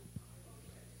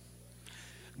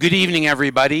Good evening,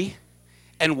 everybody,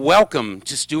 and welcome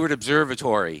to Stewart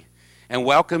Observatory, and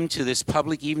welcome to this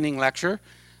public evening lecture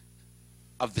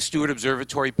of the Stewart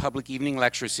Observatory Public Evening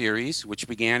Lecture Series, which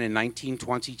began in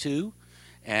 1922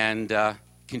 and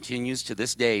continues to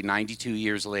this day, 92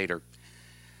 years later.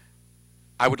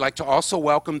 I would like to also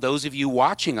welcome those of you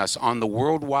watching us on the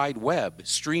World Wide Web,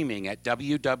 streaming at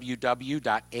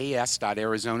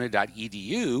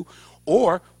www.as.arizona.edu,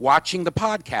 or watching the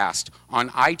podcast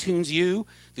on iTunes U,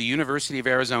 the University of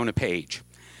Arizona page.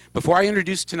 Before I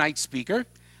introduce tonight's speaker,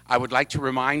 I would like to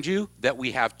remind you that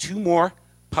we have two more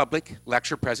public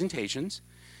lecture presentations.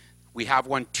 We have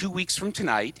one 2 weeks from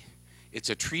tonight. It's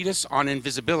a treatise on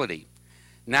invisibility.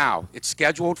 Now, it's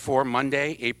scheduled for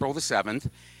Monday, April the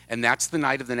 7th, and that's the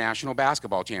night of the National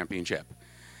Basketball Championship.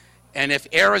 And if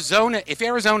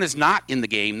Arizona's not in the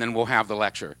game, then we'll have the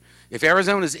lecture. If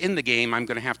Arizona's in the game, I'm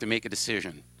going to have to make a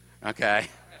decision, okay?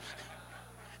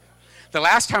 The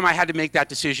last time I had to make that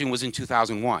decision was in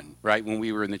 2001, right, when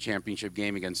we were in the championship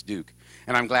game against Duke.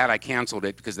 And I'm glad I canceled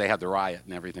it because they had the riot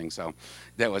and everything. So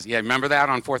that was, yeah, remember that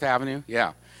on 4th Avenue?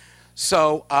 Yeah.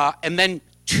 So, and then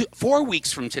 4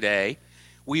 weeks from today,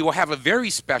 we will have a very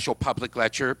special public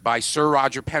lecture by Sir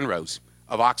Roger Penrose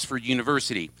of Oxford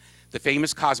University, the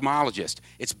famous cosmologist.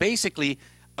 It's basically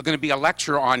going to be a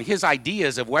lecture on his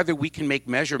ideas of whether we can make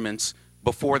measurements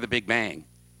before the Big Bang.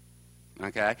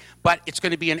 Okay? But it's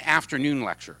going to be an afternoon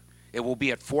lecture. It will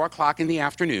be at 4 o'clock in the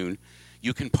afternoon.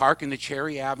 You can park in the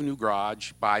Cherry Avenue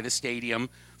garage by the stadium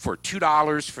for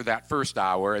 $2 for that first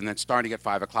hour, and then starting at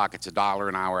 5 o'clock, it's $1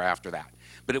 an hour after that.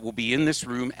 But it will be in this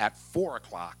room at 4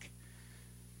 o'clock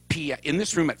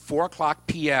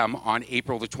p.m. on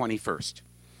April the 21st,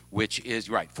 which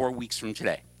is, right, 4 weeks from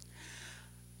today.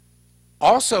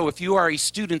 Also, if you are a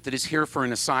student that is here for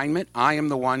an assignment, I am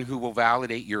the one who will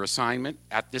validate your assignment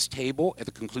at this table at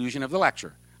the conclusion of the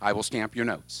lecture. I will stamp your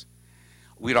notes.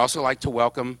 We'd also like to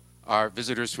welcome our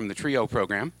visitors from the TRIO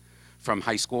program from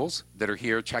high schools that are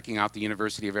here checking out the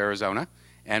University of Arizona,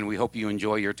 and we hope you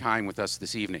enjoy your time with us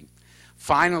this evening.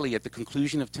 Finally, at the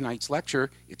conclusion of tonight's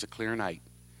lecture, it's a clear night.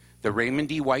 The Raymond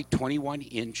D. White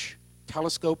 21-inch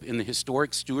telescope in the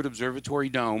historic Stewart Observatory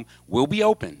Dome will be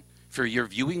open for your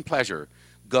viewing pleasure.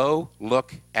 Go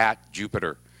look at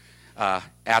Jupiter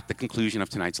at the conclusion of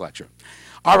tonight's lecture.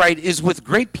 All right, it is with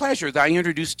great pleasure that I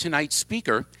introduce tonight's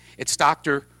speaker. It's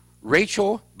Dr.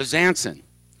 Rachel Besançon.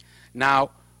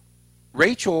 Now,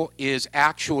 Rachel is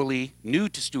actually new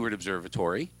to Stewart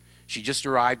Observatory. She just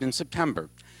arrived in September.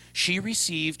 She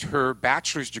received her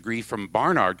bachelor's degree from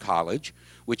Barnard College,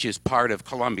 which is part of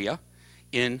Columbia,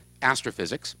 in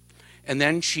astrophysics. And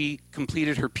then she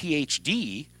completed her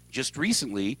PhD just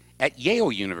recently at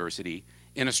Yale University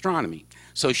in astronomy.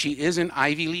 So she is an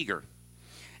Ivy Leaguer.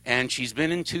 And she's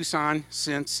been in Tucson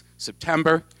since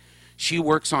September. She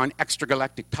works on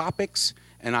extragalactic topics,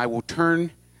 and I will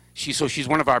turn, she's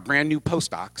one of our brand new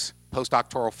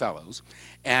postdoctoral fellows,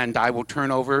 and I will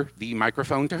turn over the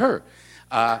microphone to her.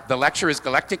 The lecture is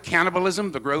Galactic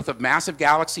Cannibalism, the Growth of Massive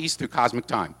Galaxies Through Cosmic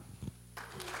Time.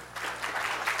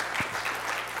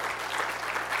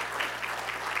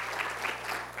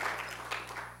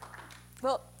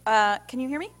 Well, can you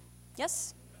hear me?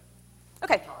 Yes?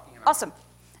 Okay, awesome.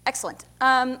 Excellent.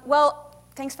 Well,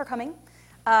 thanks for coming.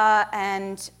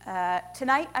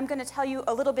 Tonight I'm going to tell you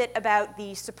a little bit about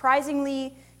the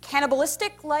surprisingly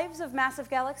cannibalistic lives of massive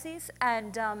galaxies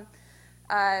and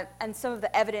some of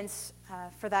the evidence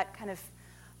for that kind of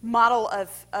model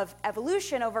of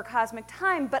evolution over cosmic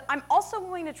time. But I'm also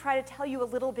going to try to tell you a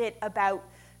little bit about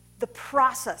the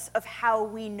process of how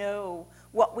we know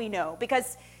what we know.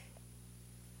 Because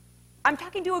I'm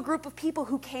talking to a group of people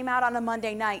who came out on a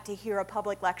Monday night to hear a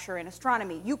public lecture in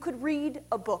astronomy. You could read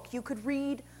a book, you could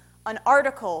read an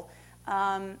article,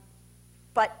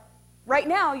 but right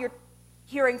now you're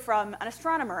hearing from an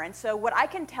astronomer. And so what I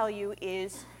can tell you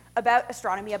is about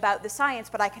astronomy, about the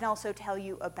science, but I can also tell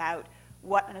you about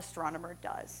what an astronomer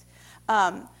does.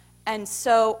 And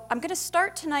so I'm going to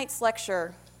start tonight's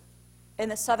lecture in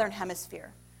the southern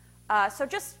hemisphere. So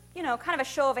just, kind of a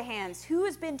show of hands. Who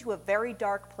has been to a very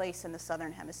dark place in the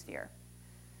southern hemisphere?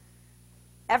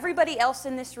 Everybody else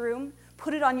in this room,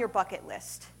 put it on your bucket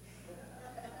list.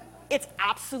 It's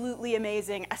absolutely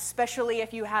amazing, especially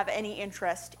if you have any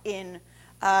interest in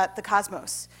the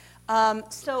cosmos. Turn on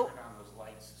those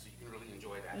lights so you can really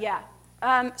enjoy that. Yeah.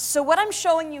 So what I'm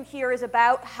showing you here is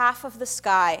about half of the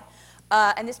sky.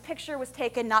 And this picture was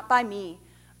taken not by me,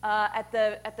 at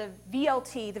the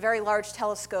VLT, the Very Large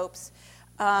Telescopes.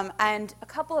 And a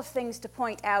couple of things to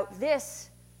point out. This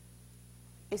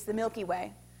is the Milky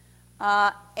Way.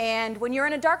 And when you're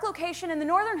in a dark location in the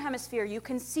northern hemisphere, you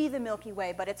can see the Milky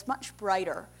Way, but it's much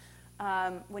brighter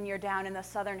when you're down in the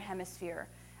southern hemisphere.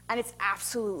 And it's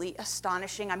absolutely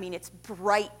astonishing. I mean, it's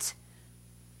bright.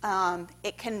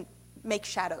 It can make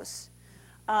shadows.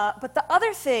 But the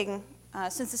other thing,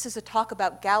 since this is a talk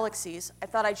about galaxies, I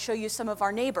thought I'd show you some of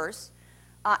our neighbors.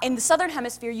 In the southern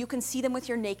hemisphere, you can see them with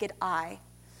your naked eye.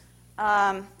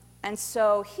 And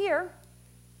so here,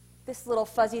 this little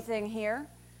fuzzy thing here,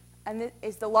 and this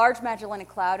is the Large Magellanic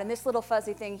Cloud, and this little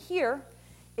fuzzy thing here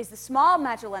is the Small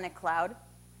Magellanic Cloud.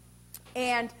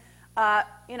 And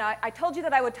I told you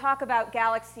that I would talk about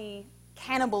galaxy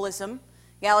cannibalism,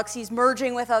 galaxies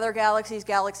merging with other galaxies,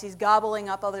 galaxies gobbling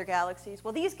up other galaxies.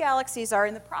 Well, these galaxies are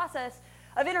in the process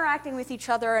of interacting with each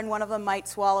other, and one of them might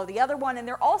swallow the other one, and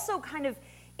they're also kind of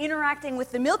interacting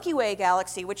with the Milky Way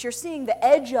galaxy, which you're seeing the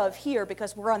edge of here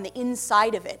because we're on the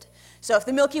inside of it. So if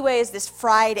the Milky Way is this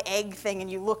fried egg thing and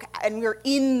you look, and we're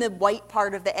in the white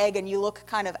part of the egg and you look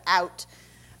kind of out,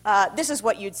 this is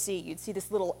what you'd see. You'd see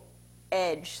this little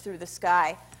edge through the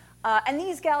sky. And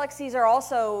these galaxies are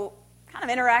also kind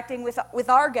of interacting with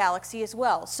our galaxy as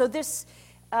well. So the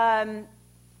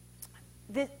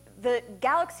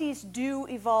galaxies do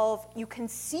evolve. You can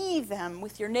see them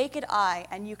with your naked eye,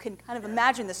 and you can kind of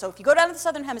imagine this. So if you go down to the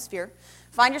southern hemisphere,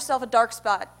 find yourself a dark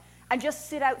spot, and just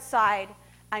sit outside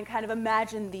and kind of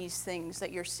imagine these things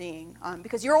that you're seeing.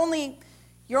 Because you're only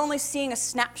seeing a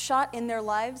snapshot in their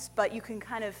lives, but you can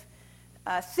kind of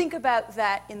think about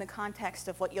that in the context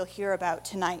of what you'll hear about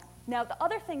tonight. Now, the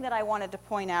other thing that I wanted to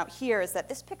point out here is that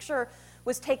this picture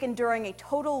was taken during a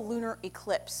total lunar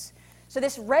eclipse. So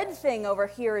this red thing over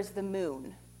here is the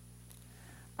moon.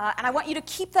 And I want you to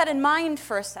keep that in mind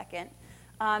for a second,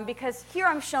 because here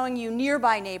I'm showing you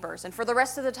nearby neighbors. And for the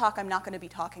rest of the talk, I'm not going to be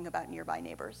talking about nearby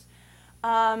neighbors.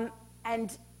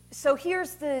 And so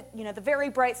here's the very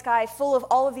bright sky full of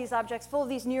all of these objects, full of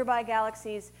these nearby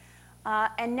galaxies.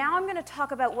 And now I'm going to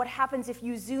talk about what happens if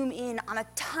you zoom in on a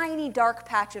tiny dark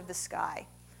patch of the sky,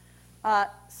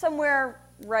 somewhere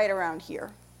right around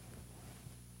here.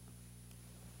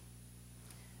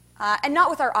 And not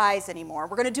with our eyes anymore.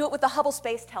 We're going to do it with the Hubble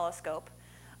Space Telescope.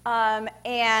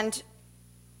 And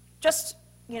just,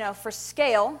 for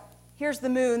scale, here's the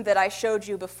moon that I showed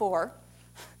you before.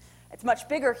 It's much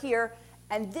bigger here.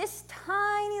 And this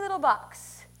tiny little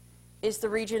box is the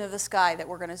region of the sky that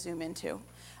we're going to zoom into.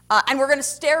 And we're going to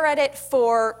stare at it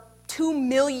for 2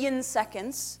 million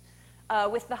seconds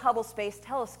with the Hubble Space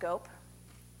Telescope.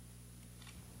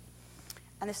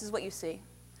 And this is what you see.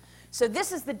 So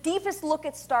this is the deepest look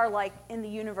at starlight in the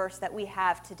universe that we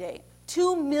have to date.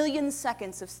 2 million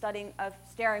seconds of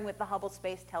staring with the Hubble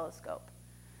Space Telescope.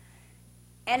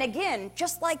 And again,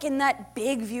 just like in that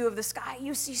big view of the sky,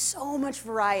 you see so much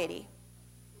variety.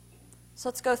 So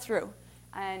let's go through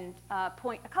and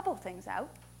point a couple of things out.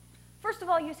 First of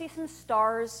all, you see some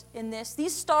stars in this.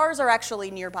 These stars are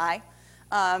actually nearby.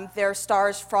 They're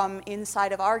stars from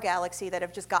inside of our galaxy that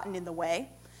have just gotten in the way.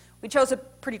 We chose a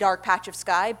pretty dark patch of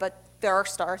sky, but there are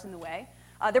stars in the way.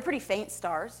 They're pretty faint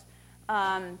stars,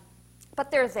 but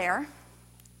they're there.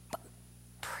 But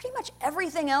pretty much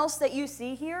everything else that you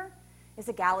see here is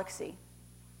a galaxy,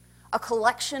 a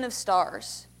collection of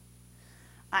stars.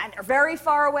 And they're very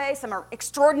far away. Some are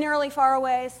extraordinarily far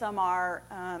away. Some are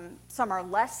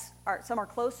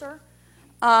closer.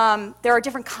 There are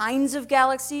different kinds of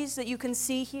galaxies that you can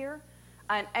see here,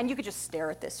 and you could just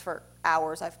stare at this for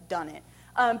hours. I've done it.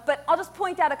 But I'll just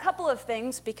point out a couple of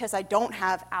things because I don't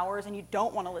have hours and you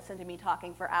don't want to listen to me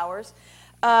talking for hours.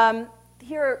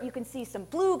 Here you can see some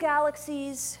blue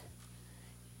galaxies.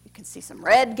 You can see some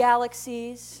red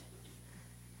galaxies.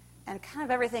 And kind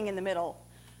of everything in the middle.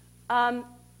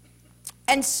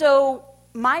 And so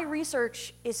my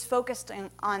research is focused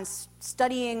on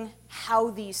studying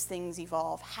how these things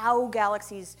evolve, how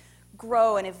galaxies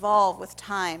grow and evolve with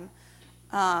time.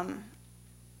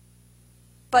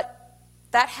 But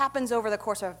that happens over the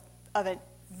course of a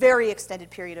very extended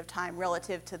period of time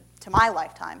relative to my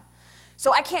lifetime.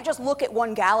 So I can't just look at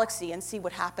one galaxy and see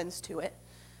what happens to it.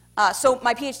 So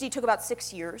my PhD took about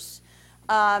 6 years.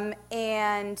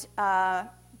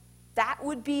 That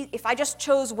would be, if I just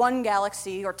chose one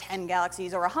galaxy or 10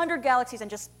 galaxies or 100 galaxies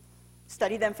and just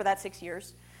studied them for that 6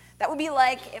 years, that would be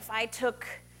like if I took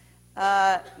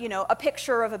a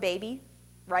picture of a baby,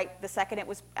 right, the second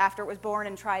after it was born,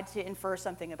 and tried to infer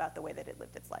something about the way that it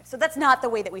lived its life. So that's not the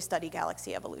way that we study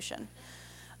galaxy evolution.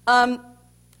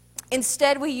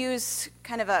 Instead, we use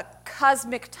kind of a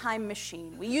cosmic time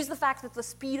machine. We use the fact that the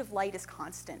speed of light is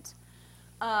constant.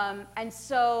 And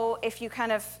so if you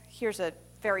here's a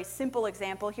very simple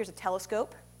example. Here's a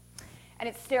telescope. and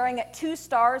it's staring at two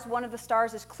stars, one of the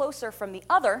stars is closer from the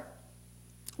other,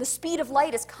 the speed of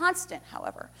light is constant,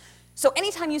 however. So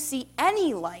anytime you see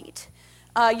any light,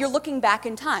 you're looking back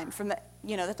in time from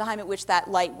the time at which that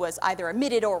light was either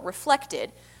emitted or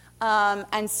reflected.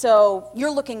 And so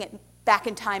you're looking back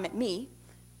in time at me,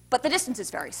 but the distance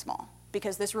is very small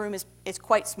because this room is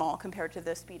quite small compared to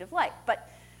the speed of light. But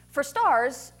for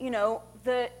stars,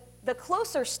 the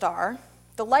closer star,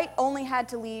 the light only had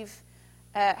to leave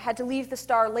the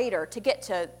star later to get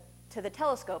to the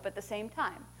telescope at the same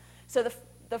time. So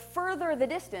the further the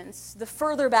distance, the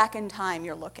further back in time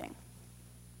you're looking.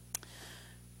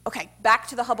 Okay, back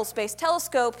to the Hubble Space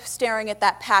Telescope, staring at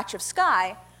that patch of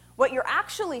sky. What you're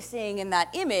actually seeing in that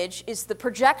image is the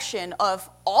projection of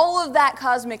all of that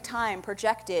cosmic time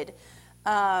projected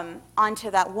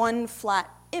onto that one flat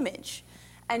image.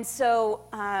 And so,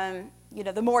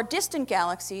 the more distant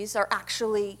galaxies are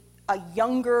actually a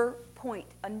younger point,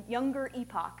 a younger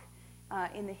epoch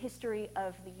in the history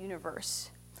of the universe.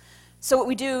 So what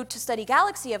we do to study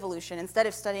galaxy evolution, instead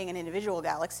of studying an individual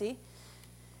galaxy,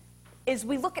 is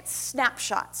we look at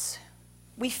snapshots.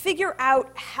 We figure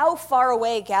out how far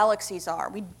away galaxies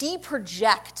are. We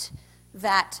deproject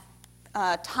that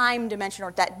time dimension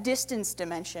or that distance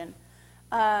dimension,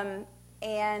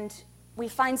 and we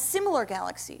find similar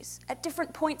galaxies at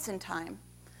different points in time.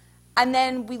 And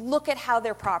then we look at how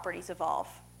their properties evolve.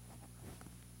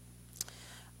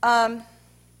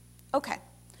 Okay,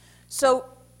 so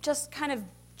just kind of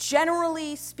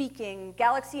generally speaking,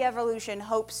 galaxy evolution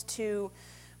hopes to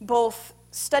both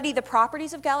study the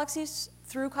properties of galaxies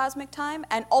through cosmic time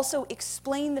and also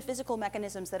explain the physical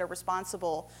mechanisms that are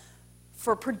responsible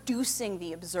for producing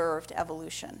the observed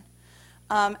evolution.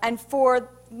 And for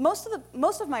most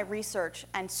of my research,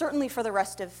 and certainly for the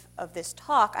rest of this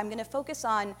talk, I'm going to focus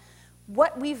on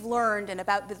what we've learned in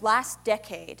about the last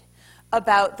decade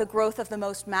about the growth of the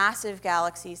most massive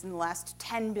galaxies in the last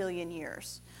 10 billion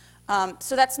years.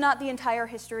 So that's not the entire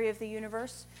history of the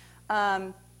universe.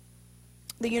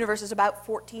 The universe is about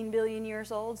 14 billion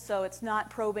years old, so it's not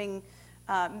probing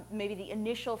maybe the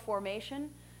initial formation.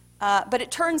 But it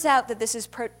turns out that this has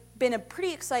been a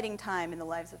pretty exciting time in the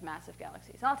lives of massive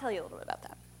galaxies. And I'll tell you a little bit about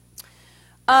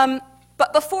that.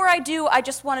 But before I do, I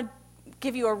just want to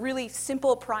give you a really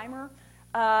simple primer.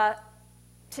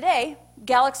 Today,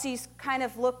 galaxies kind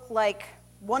of look like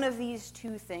one of these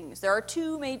two things. There are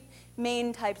two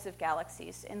main types of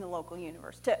galaxies in the local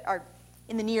universe, or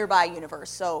in the nearby universe,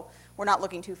 so we're not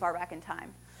looking too far back in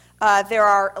time. There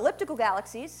are elliptical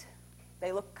galaxies.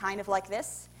 They look kind of like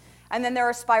this. And then there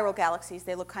are spiral galaxies.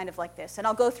 They look kind of like this. And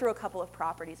I'll go through a couple of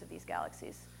properties of these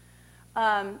galaxies.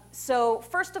 So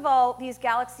first of all, these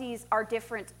galaxies are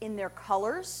different in their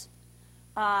colors.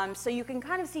 So you can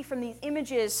kind of see from these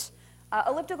images,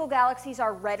 elliptical galaxies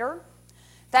are redder.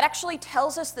 That actually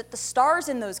tells us that the stars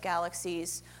in those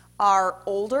galaxies are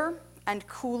older and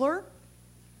cooler.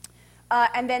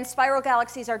 And then spiral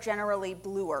galaxies are generally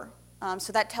bluer.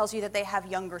 So that tells you that they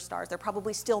have younger stars. They're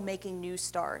probably still making new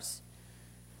stars.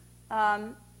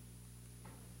 They're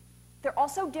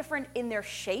also different in their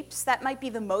shapes. That might be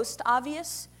the most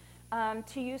obvious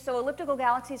to you. So elliptical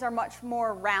galaxies are much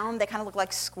more round. They kind of look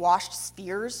like squashed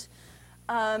spheres.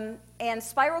 And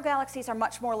spiral galaxies are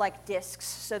much more like disks.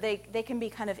 So they can be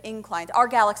kind of inclined. Our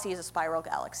galaxy is a spiral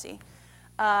galaxy.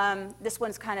 This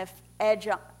one's kind of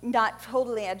not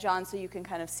totally edge on, so you can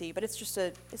kind of see, but it's just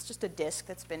a disk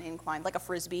that's been inclined, like a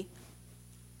frisbee.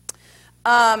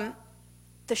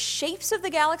 The shapes of the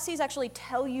galaxies actually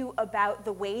tell you about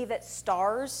the way that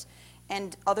stars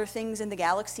and other things in the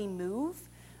galaxy move.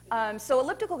 So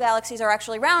elliptical galaxies are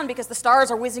actually round because the stars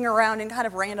are whizzing around in kind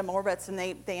of random orbits, and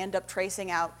they end up tracing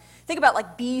out. Think about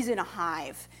like bees in a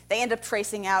hive. They end up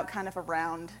tracing out kind of a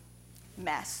round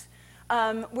mess.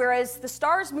 Whereas the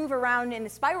stars move around in the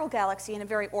spiral galaxy in a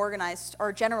very organized,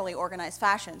 or generally organized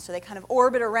fashion. So they kind of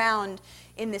orbit around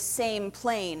in the same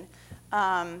plane,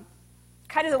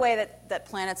 kind of the way that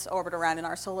planets orbit around in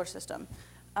our solar system.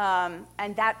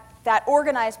 And that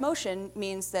organized motion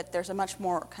means that there's a much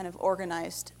more kind of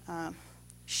organized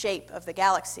shape of the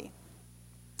galaxy.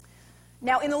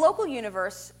 Now, in the local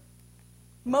universe,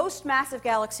 most massive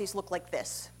galaxies look like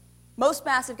this. Most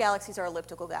massive galaxies are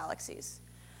elliptical galaxies.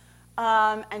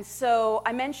 And so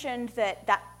I mentioned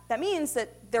that means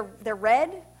that they're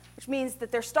red, which means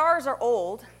that their stars are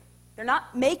old. They're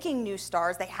not making new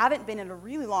stars. They haven't been in a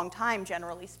really long time,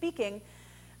 generally speaking.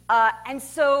 And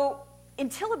so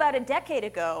until about a decade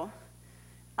ago,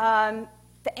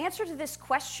 the answer to this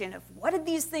question of what did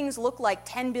these things look like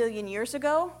 10 billion years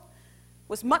ago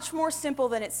was much more simple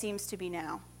than it seems to be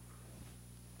now.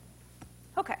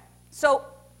 Okay, so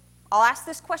I'll ask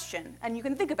this question, and you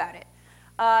can think about it.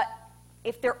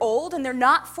 if they're old and they're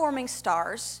not forming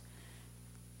stars,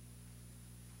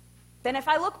 then if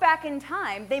I look back in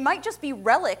time, they might just be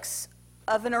relics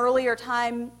of an earlier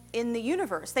time in the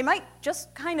universe. They might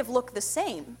just kind of look the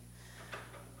same.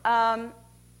 But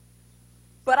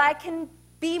I can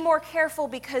be more careful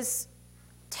because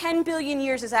 10 billion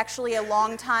years is actually a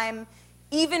long time,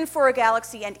 even for a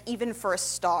galaxy and even for a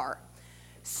star.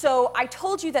 So I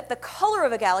told you that the color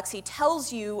of a galaxy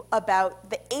tells you about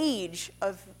the age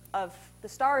of the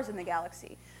stars in the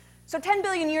galaxy. So 10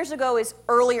 billion years ago is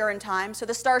earlier in time, so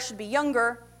the stars should be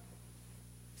younger.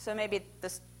 So maybe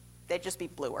they'd just be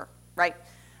bluer, right?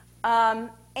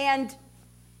 And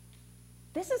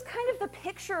this is kind of the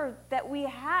picture that we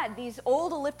had. These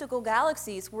old elliptical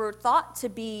galaxies were thought to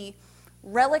be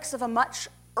relics of a much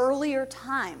earlier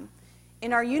time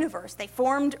in our universe. They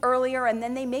formed earlier, and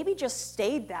then they maybe just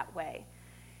stayed that way.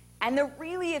 And the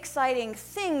really exciting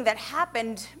thing that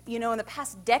happened, in the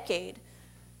past decade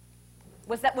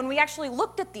was that when we actually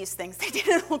looked at these things, they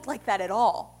didn't look like that at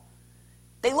all.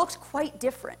 They looked quite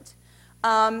different.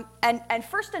 And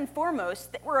first and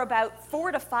foremost, they were about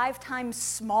 4 to 5 times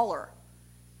smaller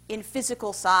in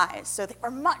physical size. So they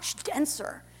were much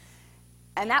denser.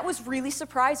 And that was really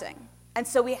surprising. And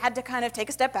so we had to kind of take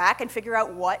a step back and figure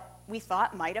out what we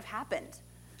thought might have happened.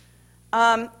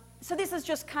 So this is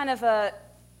just kind of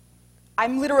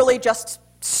I'm literally just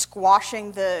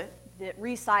squashing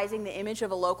resizing the image of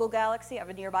a local galaxy, of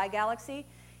a nearby galaxy.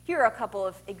 Here are a couple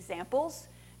of examples.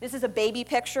 This is a baby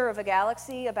picture of a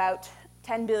galaxy about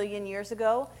 10 billion years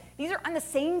ago. These are on the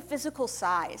same physical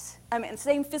size,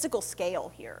 same physical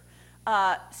scale here.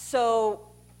 So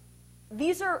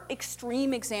these are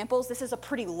extreme examples. This is a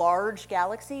pretty large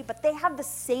galaxy, but they have the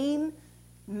same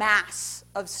mass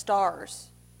of stars,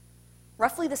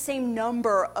 roughly the same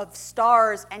number of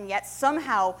stars, and yet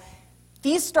somehow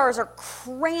these stars are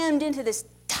crammed into this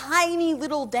tiny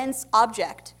little dense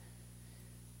object,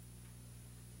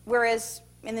 whereas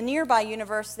in the nearby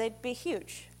universe, they'd be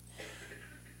huge.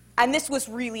 And this was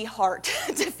really hard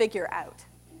to figure out.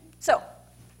 So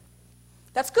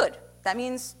that's good. That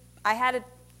means I had a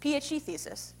PhD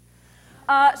thesis.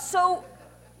 So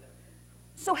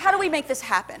how do we make this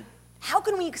happen? How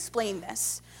can we explain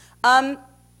this? There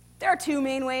are 2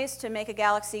 main ways to make a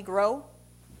galaxy grow.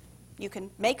 You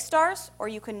can make stars, or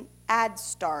you can add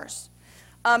stars.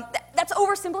 That's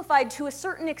oversimplified to a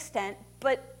certain extent,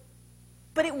 but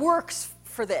it works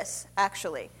for this,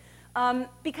 actually.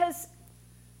 Because,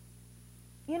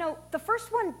 the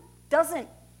first one doesn't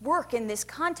work in this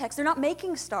context. They're not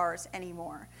making stars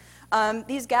anymore.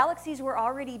 These galaxies were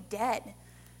already dead.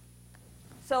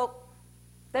 So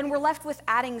then we're left with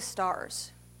adding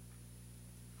stars.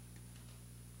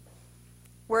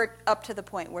 We're up to the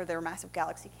point where they're massive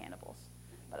galaxy cannibals,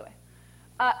 by the way.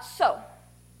 So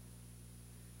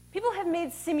people have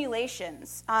made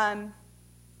simulations. Now,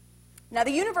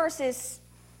 the universe is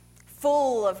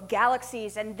full of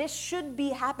galaxies, and this should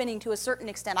be happening to a certain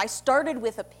extent. I started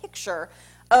with a picture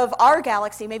of our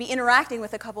galaxy maybe interacting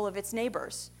with a couple of its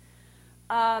neighbors.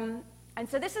 And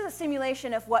so this is a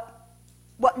simulation of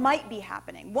what might be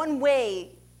happening. One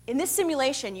way, in this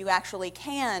simulation, you actually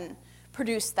can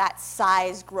produce that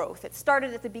size growth. It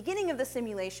started at the beginning of the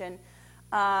simulation,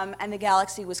 and the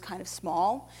galaxy was kind of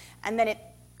small, and then it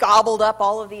gobbled up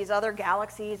all of these other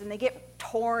galaxies, and they get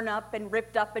torn up and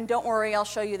ripped up, and don't worry, I'll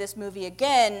show you this movie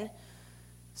again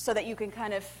so that you can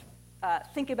kind of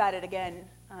think about it again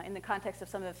in the context of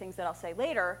some of the things that I'll say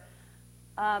later.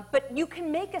 But you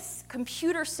can make a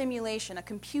computer simulation, a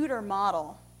computer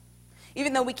model.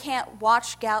 Even though we can't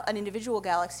watch an individual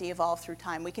galaxy evolve through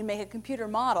time, we can make a computer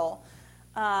model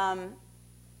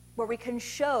where we can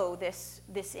show this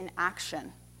in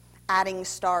action, adding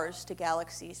stars to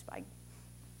galaxies by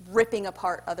ripping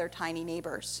apart other tiny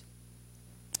neighbors.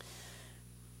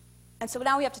 And so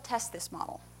now we have to test this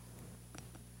model.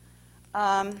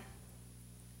 And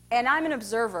I'm an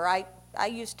observer. I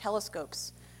use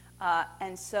telescopes.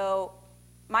 And so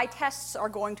my tests are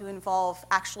going to involve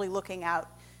actually looking out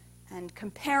and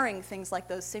comparing things like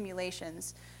those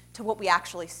simulations to what we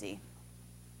actually see.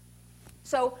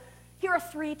 So here are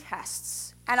 3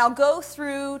 tests. And I'll go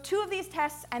through 2 of these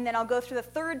tests, and then I'll go through the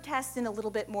 3rd test in a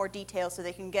little bit more detail so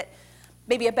they can get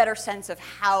maybe a better sense of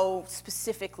how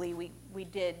specifically we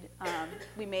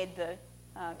made the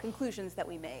conclusions that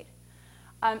we made.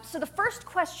 So the first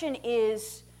question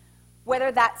is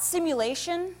whether that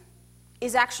simulation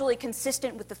is actually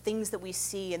consistent with the things that we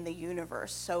see in the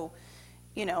universe. So,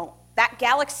 that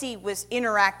galaxy was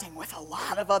interacting with a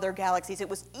lot of other galaxies. It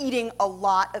was eating a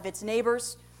lot of its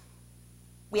neighbors.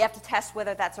 We have to test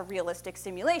whether that's a realistic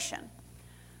simulation.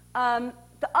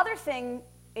 The other thing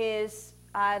is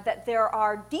that there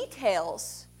are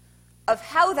details of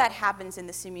how that happens in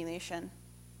the simulation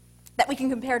that we can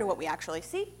compare to what we actually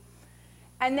see.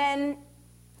 And then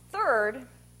third,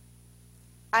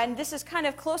 and this is kind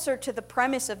of closer to the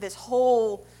premise of this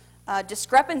whole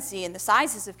discrepancy in the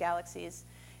sizes of galaxies,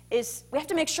 is we have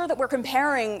to make sure that we're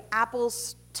comparing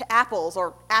apples to apples,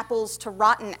 or apples to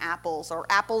rotten apples, or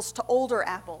apples to older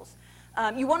apples.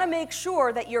 You want to make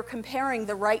sure that you're comparing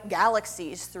the right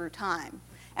galaxies through time.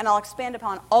 And I'll expand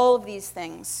upon all of these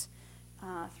things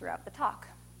throughout the talk.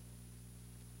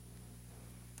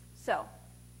 So,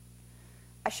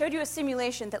 I showed you a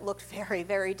simulation that looked very,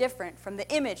 very different from the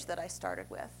image that I started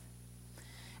with.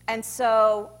 And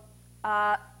so,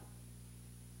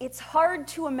 it's hard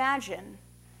to imagine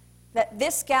that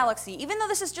this galaxy, even though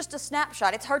this is just a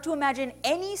snapshot, it's hard to imagine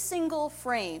any single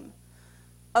frame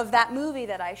of that movie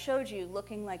that I showed you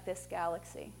looking like this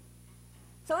galaxy.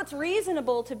 So it's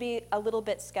reasonable to be a little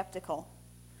bit skeptical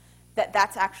that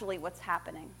that's actually what's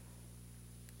happening.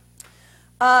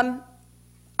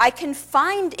 I can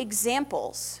find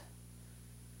examples,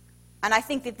 and I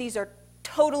think that these are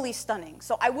totally stunning,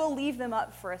 so I will leave them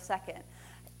up for a second.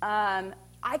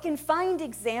 I can find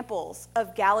examples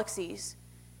of galaxies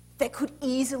that could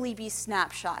easily be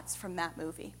snapshots from that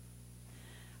movie.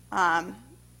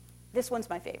 This one's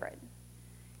my favorite.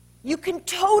 You can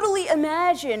totally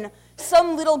imagine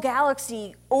some little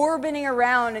galaxy orbiting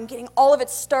around and getting all of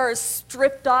its stars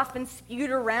stripped off and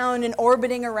spewed around and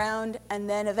orbiting around, and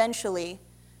then eventually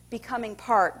becoming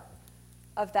part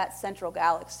of that central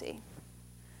galaxy.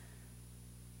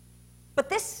 But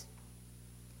this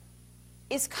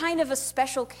is kind of a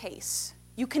special case.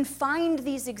 You can find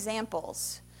these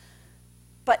examples,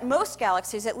 but most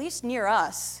galaxies, at least near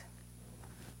us,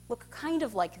 look kind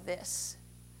of like this.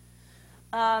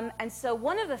 And so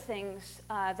one of the things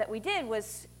that we did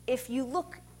was, if you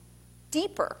look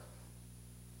deeper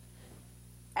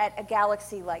at a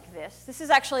galaxy like this, this is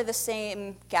actually the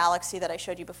same galaxy that I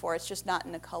showed you before, it's just not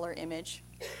in a color image.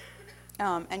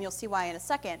 And you'll see why in a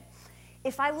second.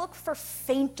 If I look for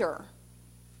fainter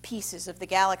pieces of the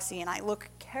galaxy and I look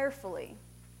carefully,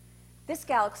 this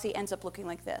galaxy ends up looking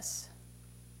like this.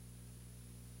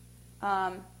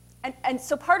 And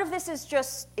so part of this is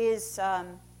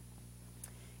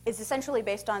essentially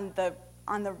based on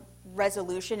the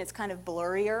resolution. It's kind of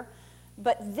blurrier.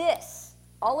 But this,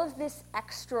 all of this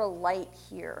extra light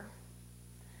here,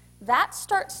 that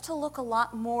starts to look a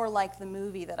lot more like the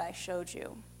movie that I showed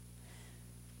you.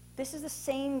 This is the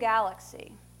same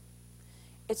galaxy.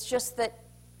 It's just that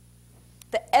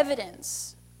the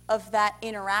evidence of that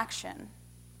interaction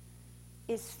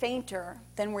is fainter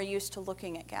than we're used to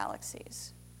looking at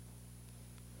galaxies.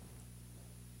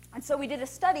 And so we did a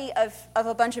study of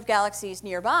a bunch of galaxies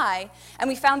nearby, and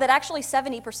we found that actually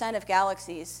 70% of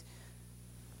galaxies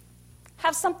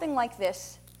have something like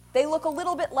this. They look a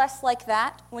little bit less like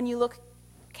that when you look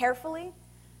carefully,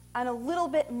 and a little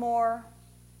bit more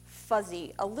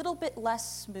fuzzy, a little bit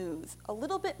less smooth, a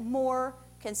little bit more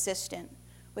consistent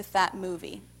with that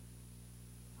movie.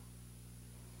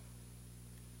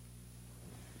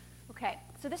 Okay,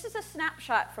 so this is a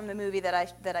snapshot from the movie that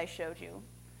I showed you.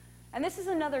 And this is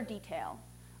another detail.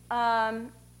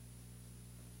 One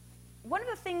of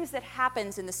the things that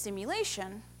happens in the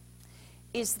simulation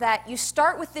is that you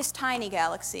start with this tiny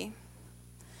galaxy,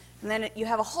 and then you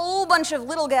have a whole bunch of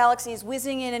little galaxies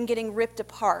whizzing in and getting ripped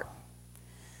apart.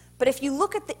 But if you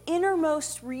look at the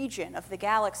innermost region of the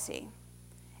galaxy,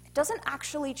 it doesn't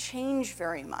actually change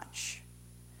very much.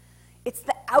 It's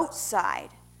the outside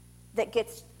that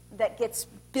gets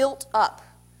built up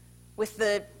with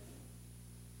the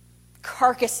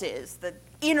carcasses, the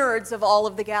innards of all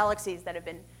of the galaxies that have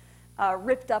been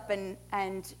ripped up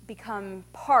and become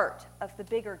part of the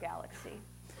bigger galaxy.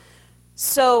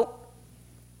 So,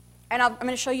 and I'm going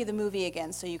to show you the movie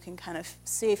again so you can kind of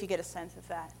see if you get a sense of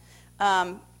that.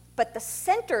 But the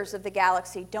centers of the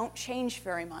galaxy don't change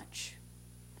very much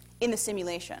in the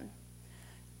simulation.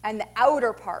 And the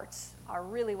outer parts are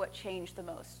really what change the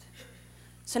most.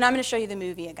 So now I'm going to show you the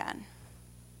movie again.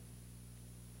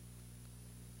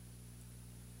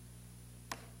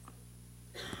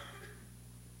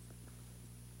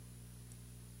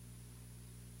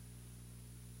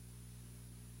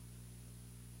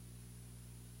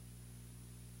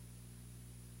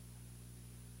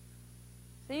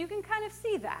 So you can kind of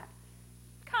see that,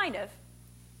 kind of.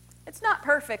 It's not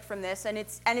perfect from this, and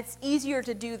it's easier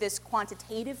to do this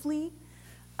quantitatively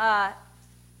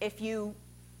if you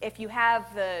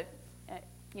have the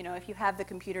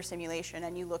computer simulation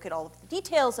and you look at all of the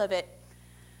details of it.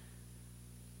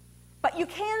 But you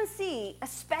can see,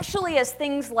 especially as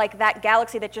things like that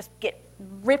galaxy that just get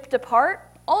ripped apart,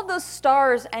 all of those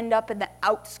stars end up in the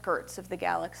outskirts of the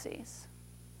galaxies.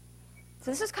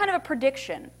 So this is kind of a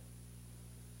prediction.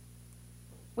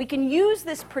 We can use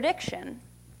this prediction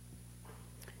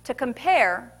to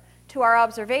compare to our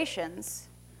observations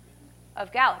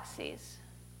of galaxies.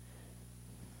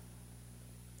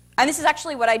 And this is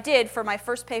actually what I did for my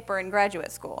first paper in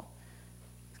graduate school.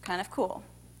 It's kind of cool.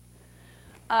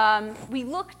 We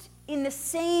looked in the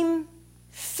same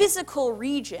physical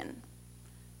region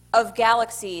of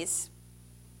galaxies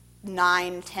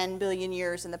 9, 10 billion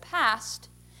years in the past,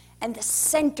 and the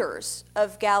centers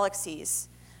of galaxies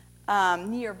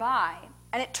nearby.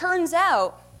 And it turns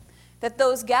out that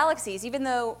those galaxies, even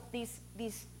though these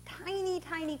tiny,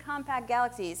 tiny compact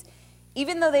galaxies,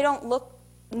 even though they don't look,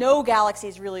 no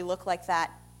galaxies really look like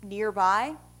that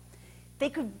nearby, they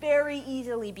could very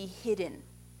easily be hidden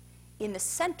in the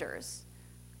centers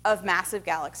of massive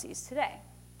galaxies today.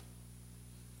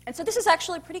 And so this is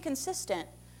actually pretty consistent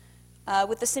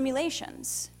with the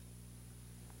simulations,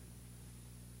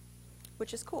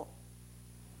 which is cool.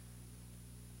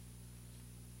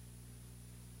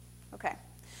 Okay.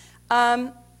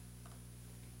 But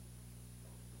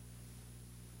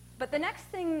the next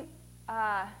thing,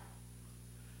 the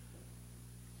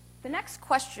next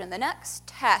question, the next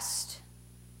test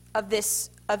of this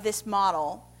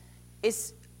model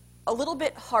is a little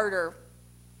bit harder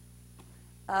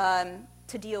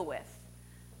to deal with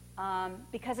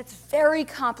because it's very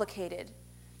complicated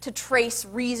to trace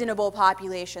reasonable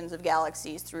populations of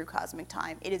galaxies through cosmic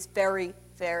time. It is very,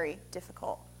 very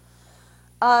difficult.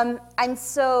 And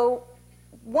so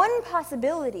one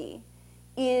possibility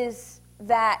is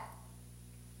that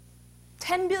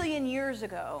 10 billion years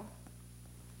ago,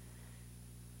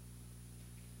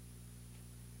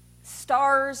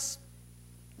 stars,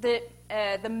 the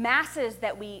masses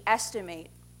that we estimate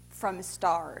from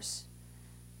stars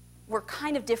were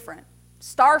kind of different.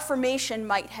 Star formation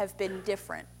might have been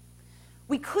different.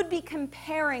 We could be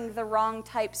comparing the wrong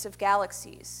types of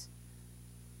galaxies.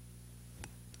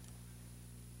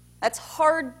 That's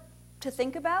hard to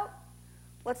think about.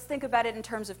 Let's think about it in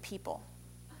terms of people.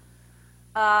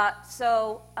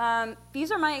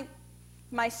 These are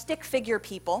my stick figure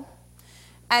people.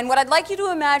 And what I'd like you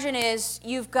to imagine is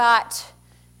you've got,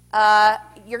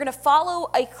 you're going to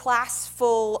follow a class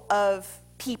full of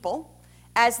people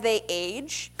as they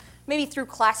age, maybe through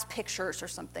class pictures or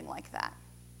something like that.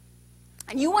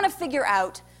 And you want to figure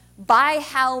out by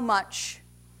how much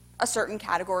a certain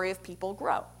category of people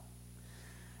grow.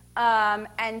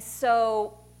 And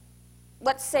so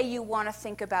let's say you want to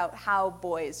think about how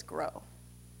boys grow.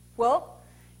 Well,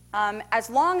 as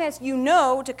long as you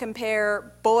know to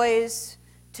compare boys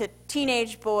to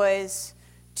teenage boys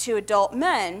to adult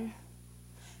men,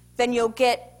 then you'll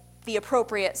get the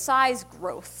appropriate size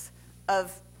growth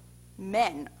of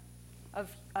men,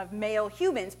 of male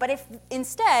humans. But if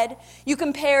instead you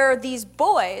compare these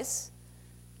boys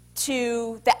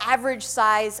to the average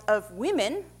size of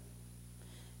women,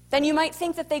 then you might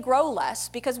think that they grow less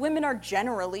because women are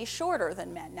generally shorter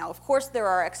than men. Now, of course, there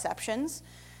are exceptions.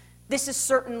 This is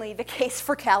certainly the case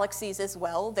for galaxies as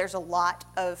well. There's a lot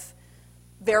of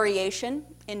variation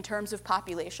in terms of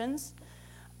populations.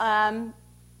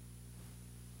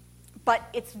 But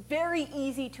it's very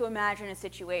easy to imagine a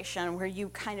situation where you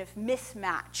kind of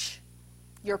mismatch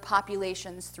your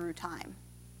populations through time.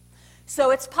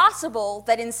 So it's possible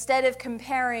that instead of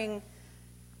comparing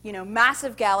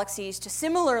massive galaxies to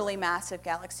similarly massive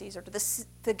galaxies, or to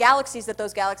the galaxies that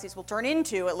those galaxies will turn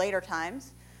into at later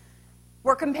times,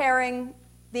 we're comparing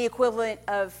the equivalent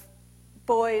of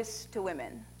boys to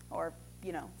women, or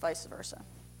vice versa.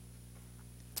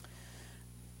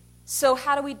 So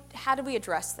how do we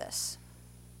address this?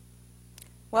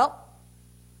 Well,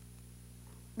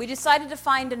 we decided to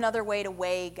find another way to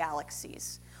weigh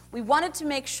galaxies. We wanted to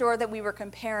make sure that we were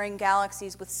comparing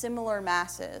galaxies with similar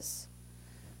masses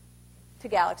to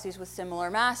galaxies with similar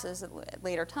masses at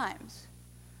later times.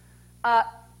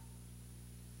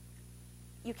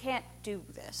 You can't do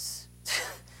this.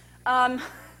 You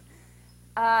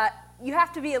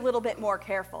have to be a little bit more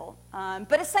careful.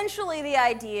 But essentially the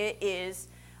idea is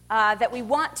that we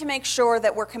want to make sure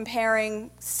that we're comparing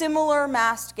similar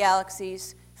massed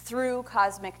galaxies through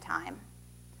cosmic time.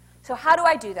 So how do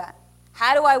I do that?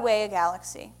 How do I weigh a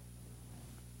galaxy?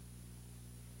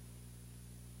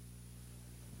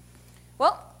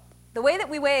 Well, the way that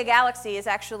we weigh a galaxy is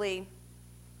actually,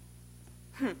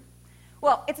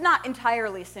 well, it's not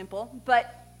entirely simple,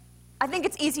 but I think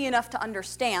it's easy enough to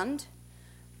understand.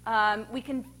 We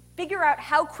can figure out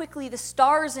how quickly the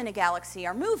stars in a galaxy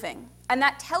are moving, and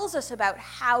that tells us about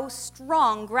how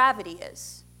strong gravity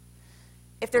is.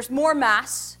 If there's more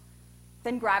mass,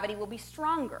 then gravity will be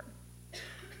stronger.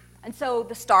 And so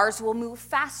the stars will move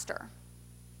faster.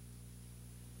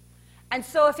 And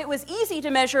so if it was easy to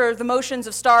measure the motions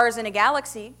of stars in a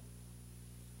galaxy,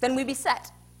 then we'd be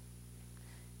set.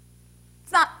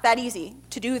 It's not that easy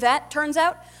to do that, turns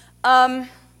out,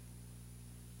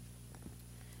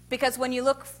 because when you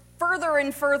look further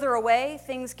and further away,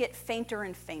 things get fainter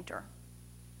and fainter.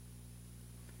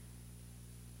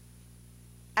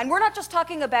 And we're not just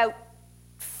talking about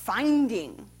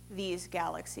finding these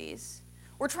galaxies.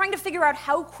 We're trying to figure out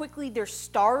how quickly their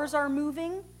stars are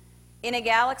moving in a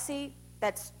galaxy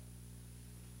that's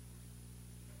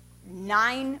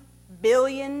 9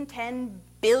 billion, 10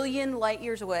 billion light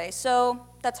years away. So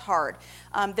that's hard.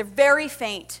 They're very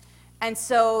faint. And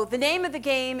so the name of the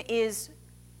game is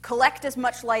collect as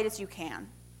much light as you can.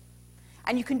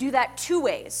 And you can do that two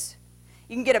ways.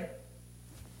 You can get a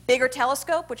bigger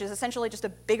telescope, which is essentially just a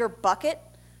bigger bucket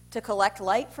to collect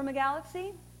light from a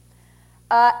galaxy.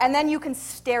 And then you can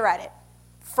stare at it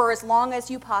for as long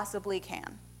as you possibly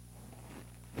can.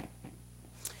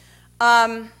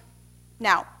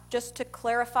 Now, just to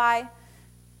clarify,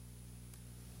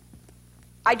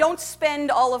 I don't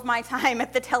spend all of my time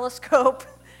at the telescope.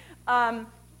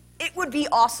 It would be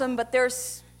awesome, but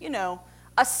there's,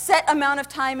 a set amount of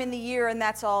time in the year, and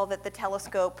that's all that the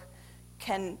telescope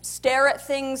can stare at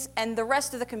things, and the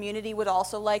rest of the community would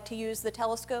also like to use the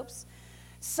telescopes.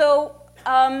 So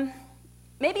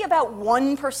maybe about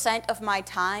 1% of my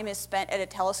time is spent at a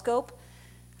telescope.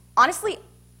 Honestly,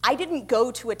 I didn't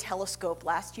go to a telescope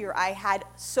last year. I had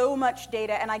so much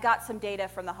data, and I got some data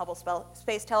from the Hubble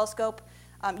Space Telescope.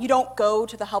 You don't go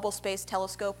to the Hubble Space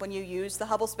Telescope when you use the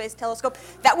Hubble Space Telescope.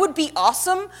 That would be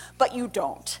awesome, but you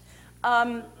don't.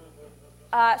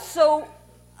 So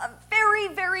a very,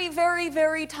 very, very,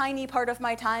 very tiny part of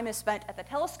my time is spent at the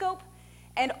telescope,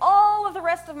 and all of the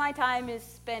rest of my time is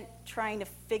spent trying to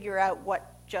figure out what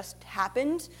just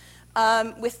happened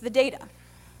with the data.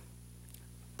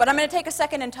 But I'm going to take a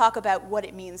second and talk about what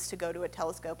it means to go to a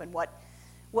telescope and what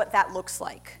that looks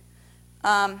like.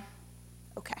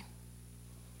 Okay.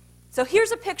 So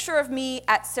here's a picture of me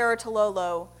at Cerro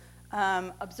Tololo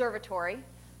Observatory.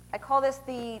 I call this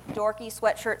the dorky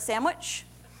sweatshirt sandwich.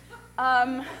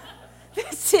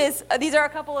 These are a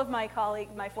couple of my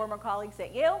former colleagues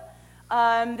at Yale.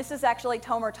 This is actually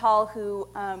Tomer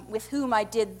Tal, with whom I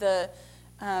did the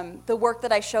work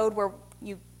that I showed where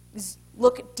you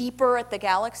look deeper at the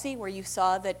galaxy, where you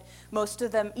saw that most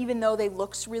of them, even though they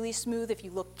look really smooth, if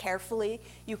you look carefully,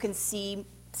 you can see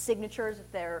signatures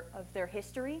of their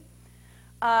history.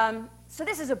 So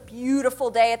this is a beautiful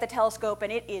day at the telescope,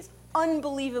 and it is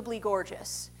unbelievably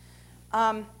gorgeous.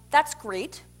 That's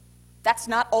great. That's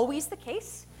not always the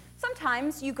case.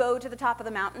 Sometimes you go to the top of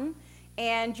the mountain,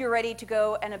 and you're ready to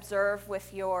go and observe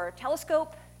with your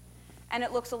telescope, and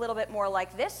it looks a little bit more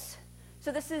like this.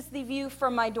 So this is the view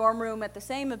from my dorm room at the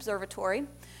same observatory.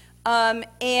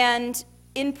 And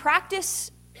in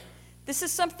practice, this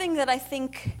is something that I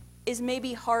think is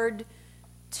maybe hard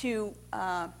to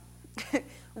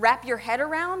wrap your head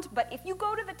around, but if you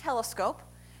go to the telescope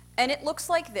and it looks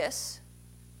like this,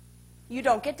 you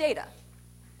don't get data.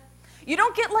 You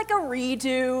don't get like a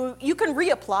redo. You can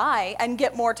reapply and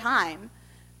get more time,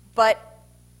 but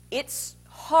it's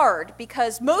hard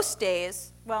because most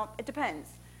days, well, it depends.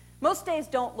 Most days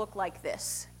don't look like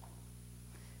this.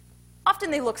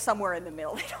 Often they look somewhere in the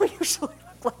middle. They don't usually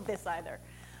look like this either.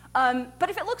 But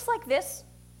if it looks like this,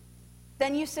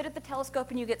 then you sit at the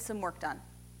telescope and you get some work done.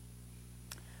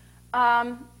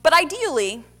 But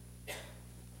ideally,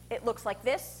 it looks like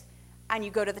this, and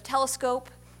you go to the telescope,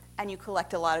 and you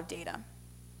collect a lot of data.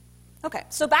 Okay,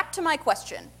 so back to my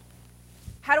question.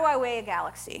 How do I weigh a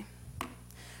galaxy?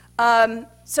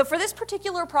 So for this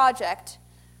particular project,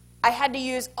 I had to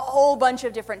use a whole bunch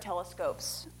of different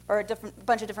telescopes, or a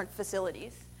bunch of different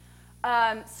facilities.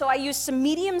 So I used some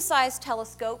medium-sized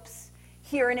telescopes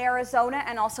here in Arizona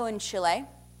and also in Chile.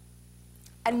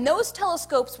 And those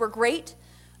telescopes were great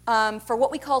for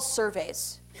what we call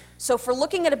surveys. So for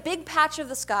looking at a big patch of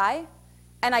the sky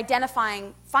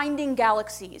and finding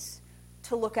galaxies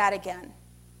to look at again.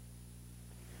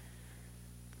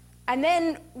 And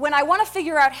then when I want to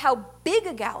figure out how big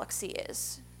a galaxy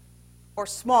is, or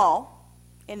small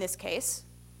in this case,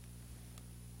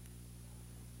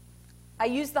 I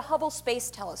use the Hubble Space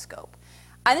Telescope.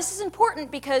 And this is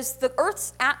important because the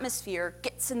Earth's atmosphere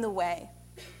gets in the way.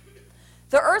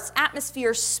 The Earth's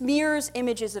atmosphere smears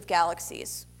images of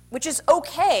galaxies, which is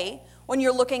okay when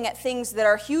you're looking at things that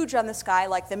are huge on the sky,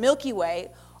 like the Milky Way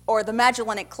or the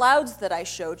Magellanic Clouds that I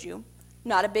showed you.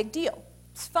 Not a big deal.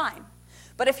 It's fine.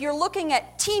 But if you're looking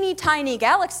at teeny tiny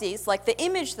galaxies, like the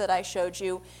image that I showed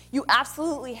you, you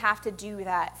absolutely have to do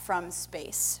that from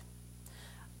space.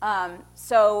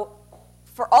 So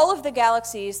for all of the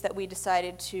galaxies that we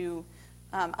decided to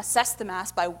assess the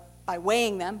mass by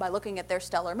weighing them, by looking at their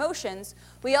stellar motions,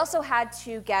 we also had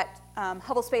to get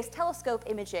Hubble Space Telescope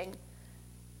imaging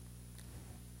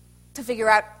to figure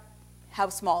out how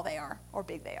small they are or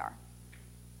big they are.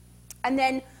 And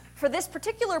then for this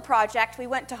particular project, we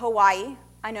went to Hawaii.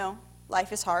 I know,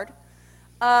 life is hard.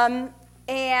 And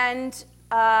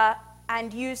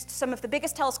used some of the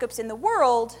biggest telescopes in the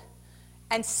world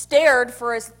and stared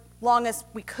for as long as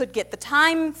we could get the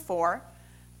time for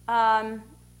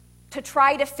to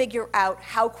try to figure out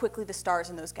how quickly the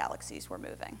stars in those galaxies were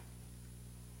moving.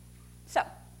 So,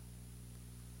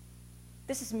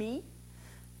 this is me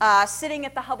sitting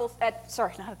at the Hubble,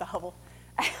 sorry, not at the Hubble.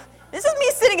 This is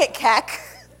me sitting at Keck.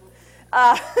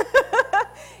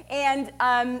 And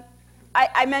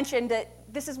I mentioned that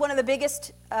this is one of the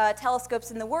biggest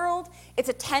telescopes in the world. It's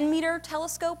a 10-meter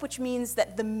telescope, which means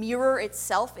that the mirror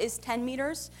itself is 10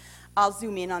 meters. I'll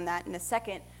zoom in on that in a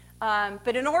second.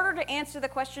 But in order to answer the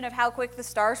question of how quick the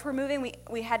stars were moving,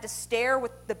 we had to stare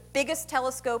with the biggest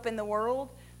telescope in the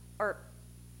world, or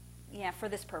yeah, for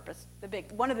this purpose,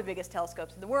 one of the biggest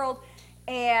telescopes in the world.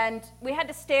 And we had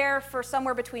to stare for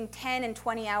somewhere between 10 and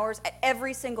 20 hours at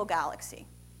every single galaxy.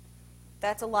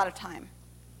 That's a lot of time.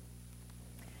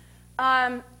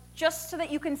 Just so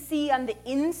that you can see on the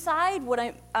inside what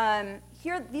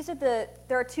here, there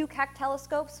are two Keck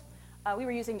telescopes. We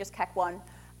were using just Keck 1.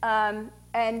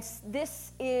 And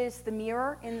this is the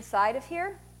mirror inside of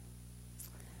here.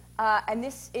 And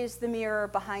this is the mirror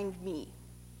behind me.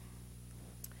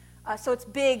 So it's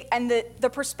big, and the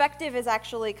perspective is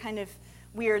actually kind of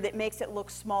weird. It makes it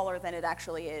look smaller than it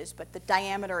actually is, but the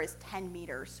diameter is 10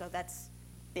 meters, so that's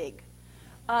big.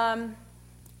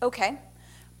 Okay.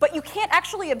 But you can't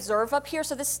actually observe up here.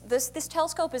 So this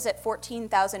telescope is at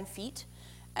 14,000 feet.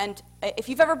 And if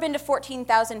you've ever been to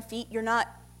 14,000 feet, you're not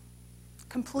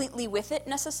completely with it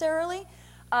necessarily.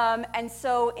 And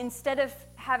so instead of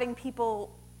having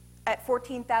people at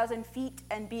 14,000 feet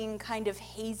and being kind of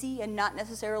hazy and not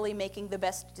necessarily making the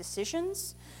best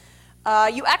decisions,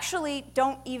 you actually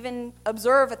don't even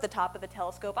observe at the top of the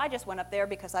telescope. I just went up there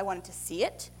because I wanted to see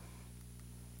it.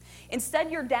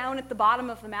 Instead, you're down at the bottom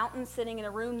of the mountain sitting in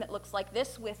a room that looks like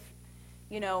this with,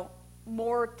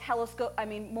 more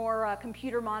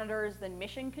computer monitors than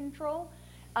mission control.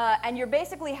 And you're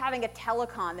basically having a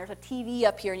telecon. There's a TV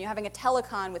up here, and you're having a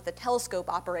telecon with the telescope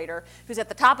operator who's at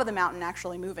the top of the mountain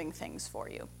actually moving things for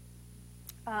you.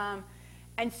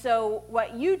 And so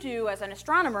what you do as an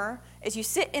astronomer is you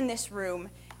sit in this room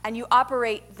and you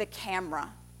operate the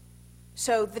camera.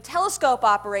 So the telescope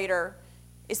operator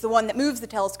is the one that moves the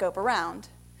telescope around,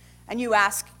 and you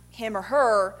ask him or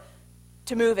her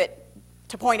to move it,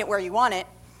 to point it where you want it,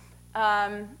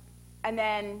 and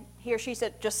then he or she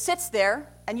just sits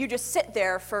there, and you just sit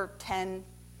there for 10,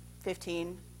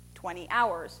 15, 20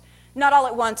 hours. Not all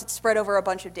at once, it's spread over a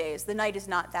bunch of days. The night is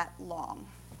not that long.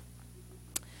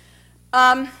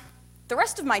 The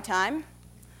rest of my time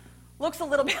looks a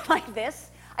little bit like this.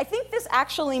 I think this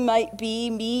actually might be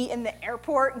me in the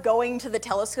airport going to the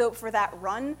telescope for that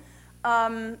run,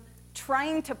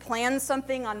 trying to plan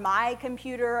something on my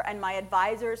computer and my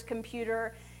advisor's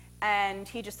computer, and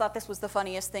he just thought this was the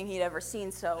funniest thing he'd ever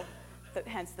seen, so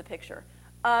hence the picture.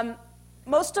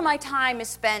 Most of my time is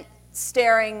spent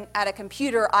staring at a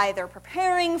computer, either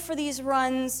preparing for these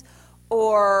runs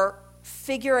or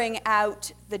figuring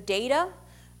out the data.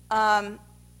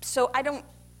 So I don't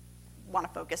want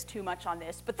to focus too much on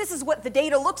this, but this is what the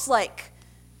data looks like.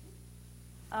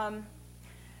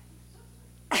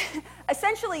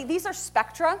 Essentially, these are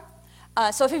spectra.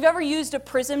 So if you've ever used a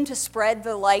prism to spread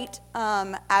the light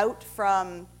out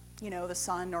from the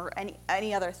sun or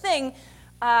any other thing,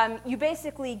 you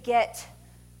basically get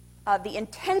the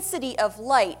intensity of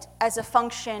light as a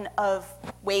function of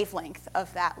wavelength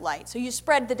of that light. So you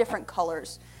spread the different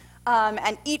colors.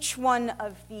 And each one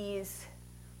of these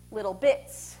little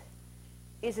bits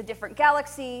is a different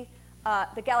galaxy.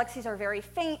 The galaxies are very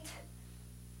faint,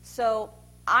 so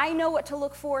I know what to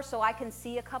look for, so I can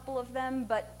see a couple of them,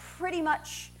 but pretty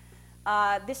much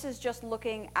this is just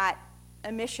looking at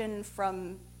emission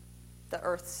from the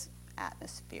Earth's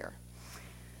atmosphere.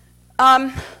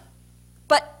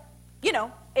 But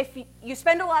if you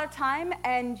spend a lot of time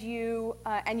and you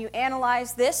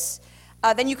analyze this,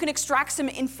 then you can extract some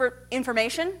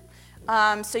information.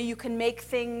 So you can make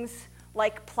things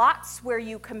like plots where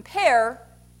you compare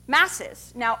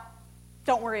masses. Now,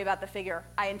 don't worry about the figure.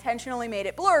 I intentionally made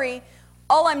it blurry.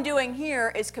 All I'm doing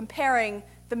here is comparing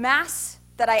the mass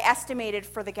that I estimated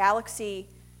for the galaxy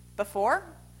before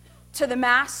to the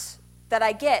mass that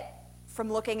I get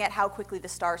from looking at how quickly the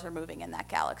stars are moving in that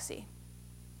galaxy.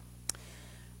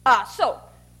 So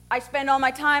I spend all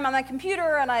my time on my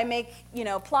computer and I make,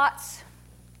 plots.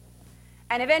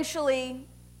 And eventually,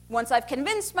 once I've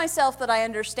convinced myself that I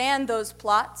understand those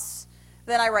plots,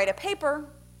 then I write a paper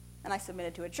and I submit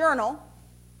it to a journal.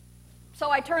 So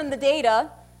I turn the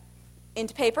data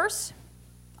into papers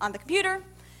on the computer.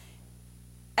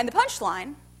 And the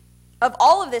punchline of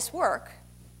all of this work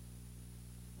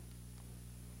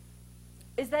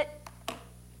is that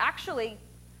actually,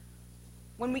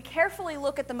 when we carefully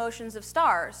look at the motions of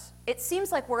stars, it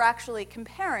seems like we're actually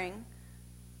comparing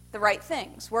the right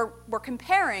things. We're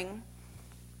comparing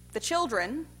the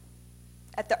children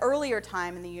at the earlier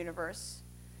time in the universe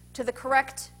to the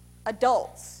correct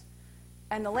adults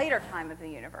and the later time of the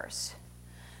universe.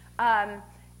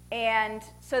 And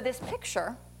so this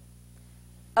picture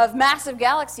of massive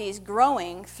galaxies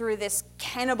growing through this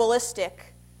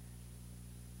cannibalistic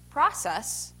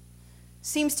process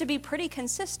seems to be pretty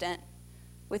consistent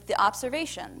with the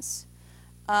observations.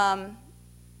 And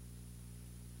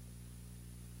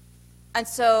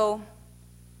so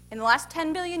in the last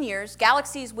 10 billion years,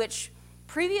 galaxies which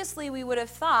previously we would have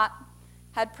thought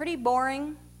had pretty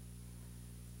boring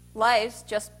lives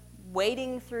just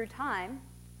wading through time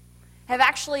have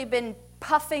actually been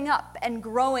puffing up and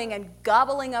growing and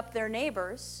gobbling up their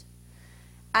neighbors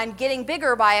and getting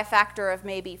bigger by a factor of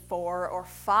maybe 4 or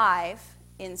 5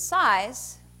 in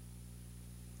size.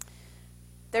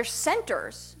 Their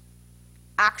centers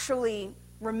actually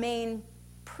remain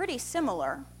pretty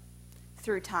similar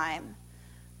through time.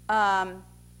 But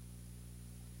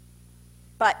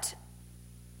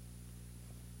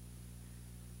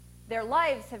their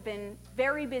lives have been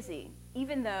very busy,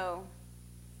 even though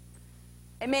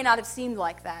it may not have seemed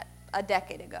like that a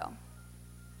decade ago.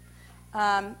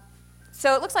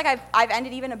 So it looks like I've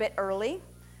ended even a bit early,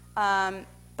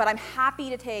 but I'm happy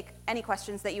to take any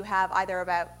questions that you have either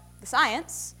about the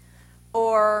science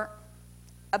or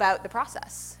about the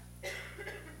process.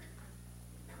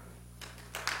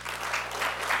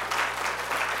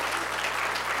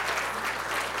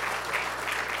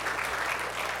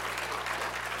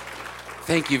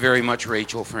 Thank you very much,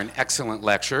 Rachel, for an excellent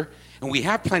lecture. And we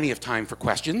have plenty of time for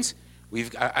questions.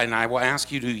 And I will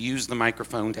ask you to use the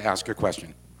microphone to ask your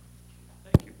question.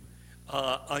 Thank you.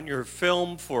 On your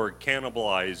film for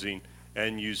Cannibalizing,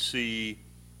 and you see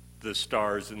the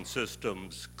stars and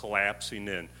systems collapsing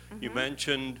in, you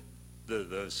mentioned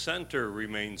the center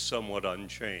remains somewhat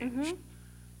unchanged.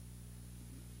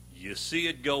 You see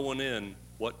it going in,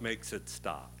 what makes it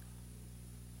stop?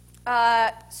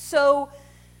 So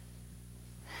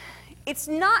it's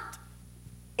not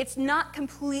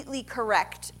completely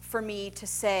correct for me to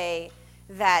say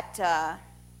that, let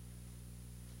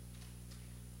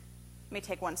me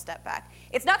take one step back.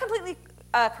 It's not completely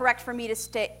correct for me to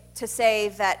say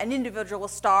that an individual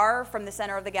star from the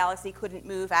center of the galaxy couldn't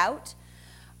move out.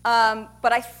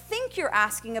 But I think you're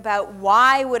asking about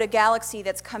why would a galaxy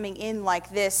that's coming in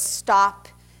like this stop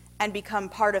and become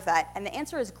part of that? And the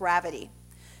answer is gravity.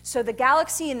 So the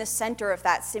galaxy in the center of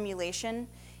that simulation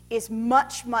is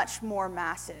much, much more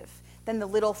massive than the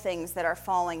little things that are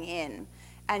falling in.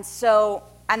 And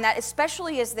that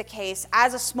especially is the case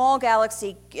as a small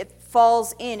galaxy, it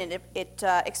falls in and it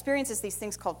experiences these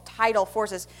things called tidal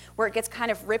forces where it gets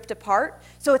kind of ripped apart.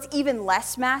 So it's even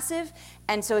less massive,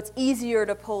 and so it's easier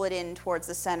to pull it in towards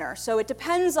the center. So it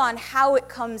depends on how it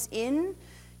comes in,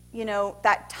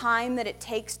 that time that it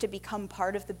takes to become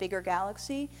part of the bigger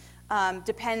galaxy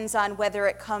depends on whether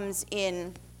it comes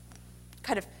in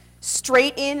kind of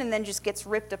straight in and then just gets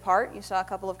ripped apart. You saw a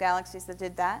couple of galaxies that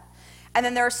did that. And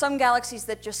then there are some galaxies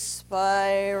that just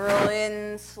spiral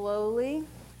in slowly.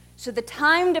 So the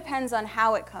time depends on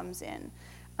how it comes in.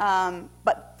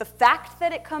 But the fact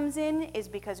that it comes in is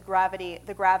because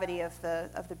the gravity of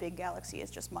the big galaxy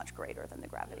is just much greater than the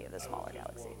gravity of the smaller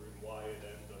galaxy. Why it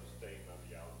ends up staying on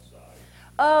the outside?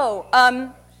 Oh,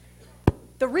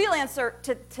 the real answer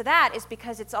to that is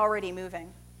because it's already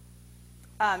moving.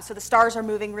 So the stars are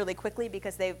moving really quickly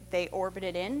because they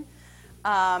orbited in.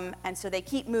 And so they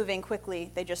keep moving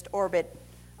quickly. They just orbit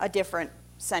a different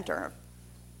center.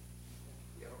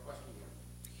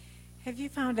 Have you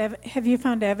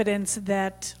found evidence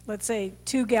that, let's say,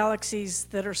 two galaxies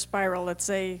that are spiral, let's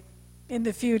say in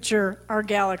the future, our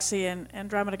galaxy and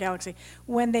Andromeda Galaxy,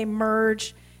 when they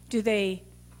merge, do they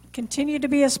continue to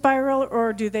be a spiral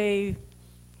or do they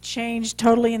change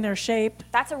totally in their shape?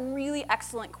 That's a really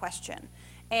excellent question.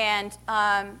 And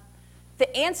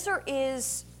the answer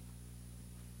is,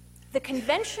 the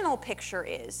conventional picture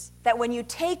is that when you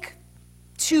take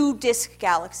two disk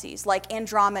galaxies like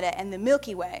Andromeda and the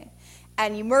Milky Way,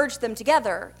 and you merge them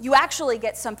together, you actually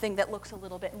get something that looks a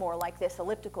little bit more like this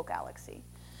elliptical galaxy.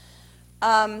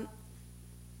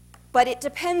 But it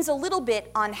depends a little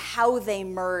bit on how they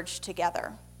merge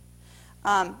together.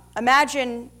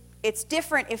 Imagine it's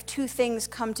different if two things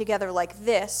come together like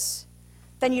this,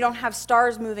 then you don't have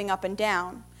stars moving up and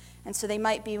down, and so they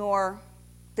might be more,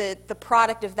 the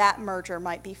product of that merger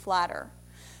might be flatter.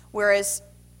 Whereas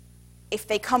if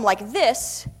they come like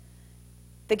this,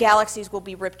 the galaxies will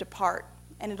be ripped apart,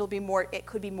 and it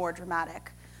could be more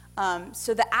dramatic.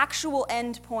 So the actual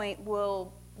end point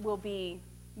will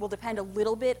depend a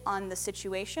little bit on the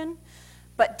situation,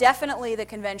 but definitely the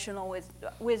conventional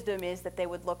wisdom is that they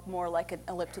would look more like an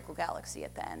elliptical galaxy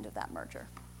at the end of that merger.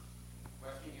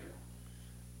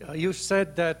 You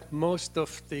said that most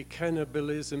of the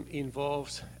cannibalism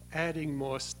involves adding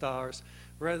more stars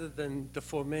rather than the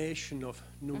formation of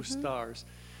new stars.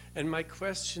 And my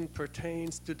question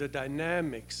pertains to the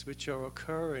dynamics which are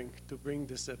occurring to bring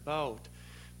this about,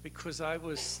 because I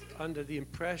was under the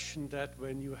impression that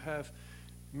when you have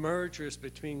mergers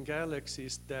between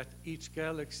galaxies, that each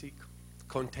galaxy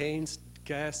contains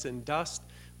gas and dust,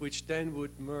 which then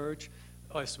would merge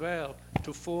as well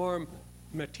to form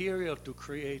material to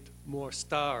create more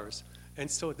stars. And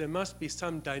so there must be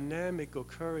some dynamic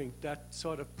occurring that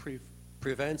sort of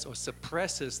prevents or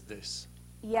suppresses this.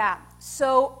 Yeah,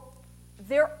 so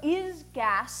there is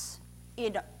gas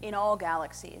in all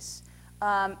galaxies.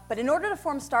 But in order to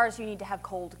form stars, you need to have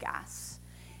cold gas.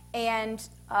 And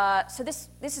so this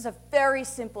is a very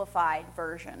simplified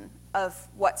version of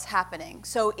what's happening.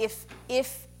 So if,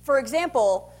 for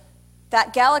example,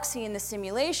 that galaxy in the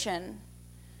simulation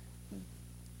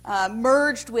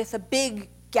merged with a big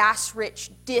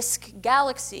gas-rich disk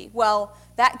galaxy, well,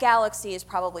 that galaxy is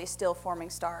probably still forming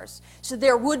stars. So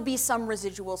there would be some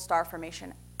residual star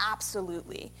formation,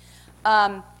 absolutely.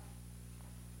 The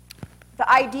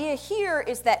idea here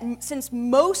is that since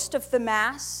most of the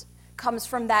mass comes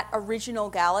from that original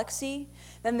galaxy,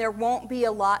 then there won't be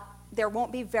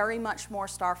very much more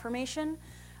star formation.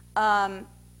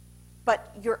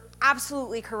 But you're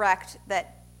absolutely correct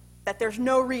that there's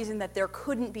no reason that there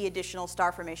couldn't be additional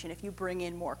star formation if you bring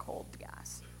in more cold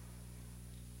gas.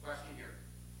 Question here.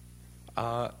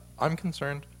 I'm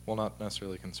concerned, well, not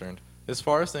necessarily concerned. As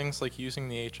far as things like using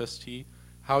the HST,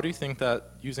 how do you think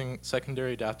that using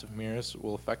secondary adaptive mirrors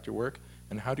will affect your work,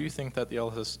 and how do you think that the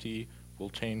LSST will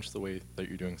change the way that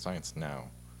you're doing science now?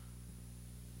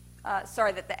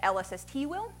 Sorry, that the LSST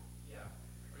will? Yeah.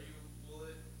 Will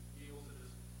it be able to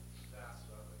just fast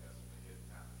up, I guess, and make it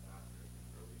happen faster,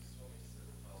 or at least only sit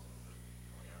with telescope for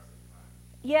 20 hours at a time?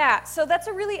 Yeah, so that's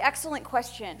a really excellent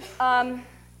question.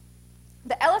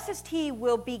 The LSST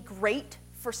will be great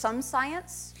for some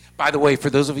science. By the way, for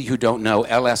those of you who don't know,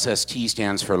 LSST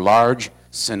stands for Large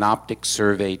Synoptic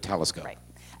Survey Telescope. Right.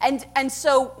 And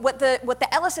so what the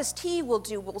LSST will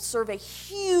do will survey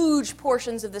huge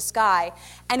portions of the sky,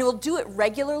 and it will do it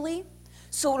regularly,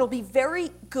 so it'll be very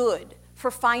good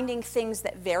for finding things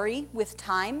that vary with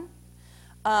time.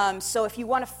 So if you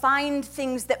want to find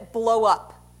things that blow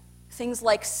up, things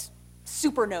like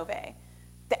supernovae,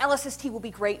 the LSST will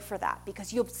be great for that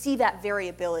because you'll see that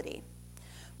variability.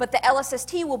 But the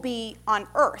LSST will be on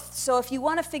Earth, so if you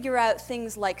want to figure out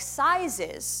things like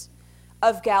sizes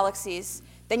of galaxies,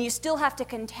 then you still have to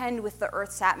contend with the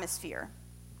Earth's atmosphere.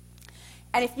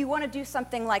 And if you want to do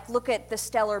something like look at the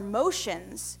stellar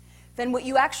motions, then what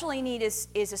you actually need is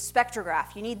a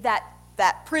spectrograph. You need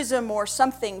that prism or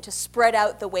something to spread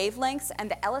out the wavelengths,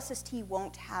 and the LSST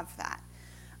won't have that.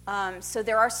 So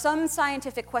there are some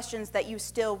scientific questions that you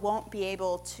still won't be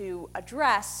able to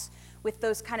address with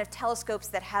those kind of telescopes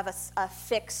that have a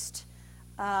fixed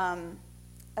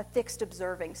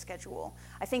observing schedule.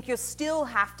 I think you'll still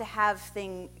have to have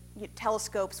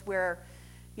telescopes where,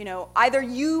 either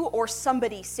you or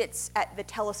somebody sits at the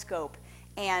telescope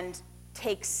and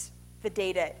takes the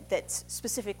data that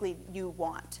specifically you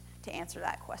want to answer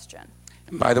that question.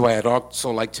 And by the way, I'd also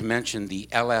like to mention the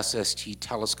LSST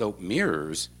telescope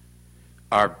mirrors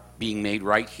are being made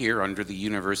right here under the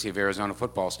University of Arizona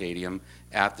football stadium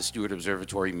at the Stewart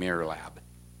Observatory Mirror Lab.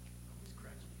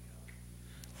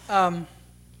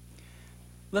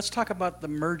 Let's talk about the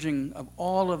merging of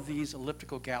all of these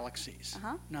elliptical galaxies.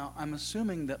 Now, I'm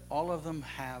assuming that all of them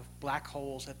have black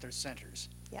holes at their centers.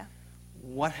 Yeah.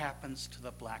 What happens to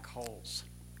the black holes?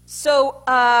 So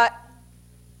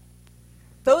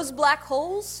those black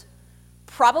holes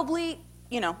probably,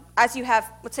 as you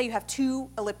have, let's say you have two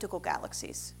elliptical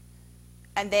galaxies,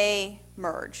 and they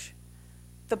merge.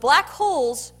 The black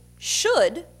holes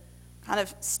should kind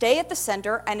of stay at the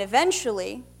center and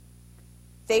eventually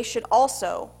they should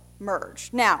also merge.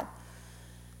 Now,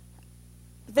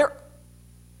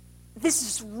 this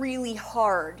is really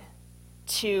hard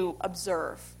to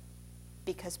observe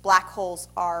because black holes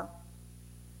are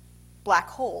black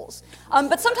holes.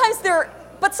 But sometimes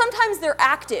they're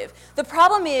active. The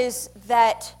problem is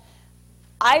that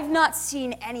I've not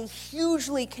seen any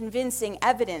hugely convincing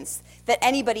evidence that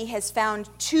anybody has found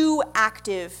two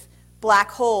active black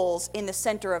holes in the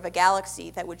center of a galaxy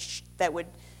that would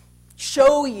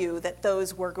show you that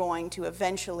those were going to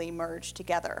eventually merge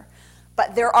together.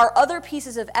 But there are other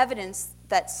pieces of evidence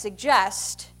that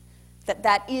suggest that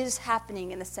that is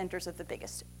happening in the centers of the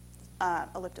biggest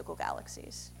elliptical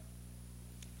galaxies.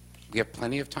 We have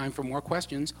plenty of time for more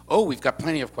questions. Oh, we've got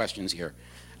plenty of questions here.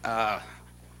 All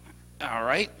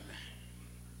right.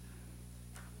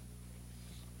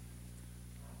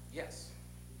 Yes.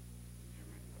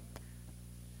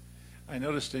 I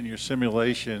noticed in your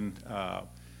simulation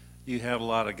you had a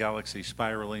lot of galaxies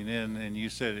spiraling in, and you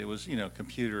said it was,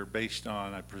 computer based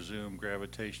on, I presume,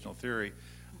 gravitational theory.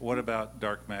 What about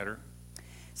dark matter?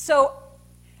 So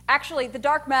actually, the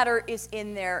dark matter is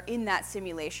in there in that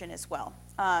simulation as well.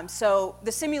 So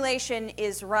the simulation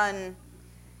is run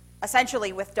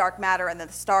essentially with dark matter, and then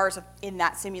the stars in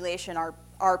that simulation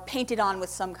are painted on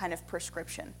with some kind of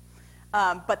prescription.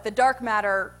 But the dark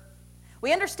matter,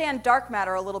 we understand dark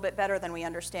matter a little bit better than we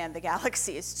understand the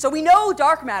galaxies. So we know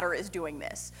dark matter is doing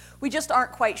this. We just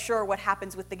aren't quite sure what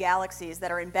happens with the galaxies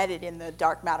that are embedded in the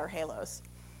dark matter halos.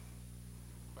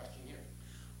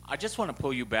 I just want to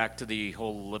pull you back to the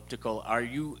whole elliptical.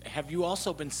 Have you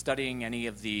also been studying any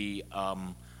of the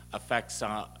effects,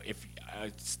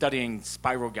 studying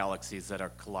spiral galaxies that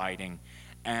are colliding?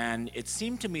 And it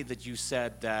seemed to me that you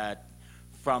said that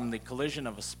from the collision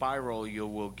of a spiral, you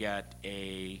will get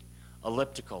a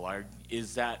elliptical.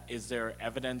 Is there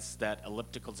evidence that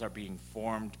ellipticals are being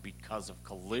formed because of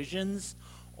collisions,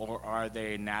 or are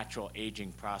they a natural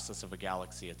aging process of a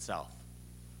galaxy itself?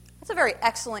 That's a very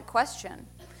excellent question.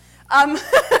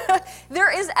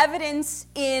 There is evidence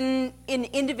in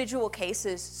individual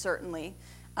cases, certainly,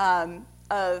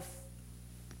 of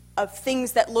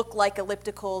things that look like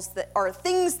ellipticals, that are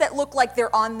things that look like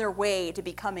they're on their way to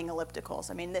becoming ellipticals.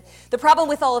 I mean, the problem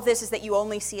with all of this is that you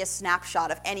only see a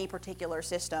snapshot of any particular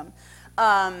system.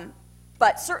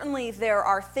 But certainly there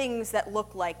are things that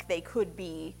look like they could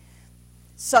be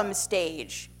some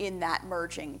stage in that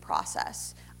merging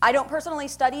process. I don't personally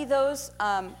study those,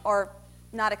 or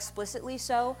not explicitly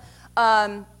so,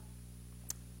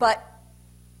 but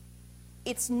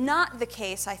it's not the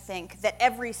case, I think, that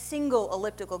every single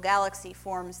elliptical galaxy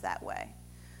forms that way.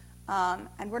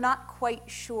 And we're not quite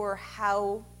sure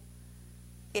how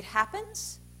it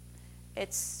happens.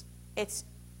 It's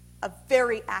a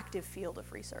very active field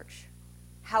of research.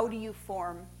 How do you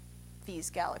form these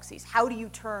galaxies? How do you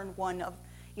turn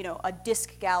a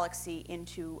disk galaxy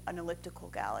into an elliptical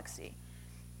galaxy?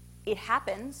 It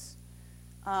happens,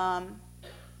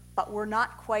 but we're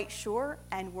not quite sure,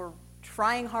 and we're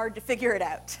trying hard to figure it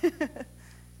out.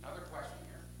 Another question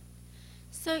here.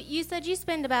 So you said you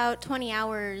spend about 20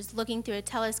 hours looking through a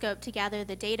telescope to gather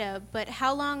the data, but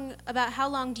how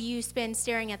long do you spend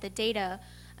staring at the data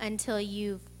until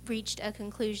you've reached a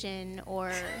conclusion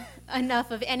or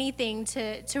enough of anything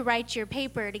to write your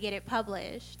paper to get it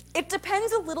published? It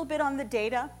depends a little bit on the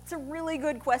data. It's a really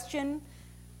good question.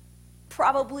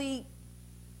 Probably,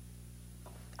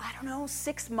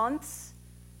 6 months,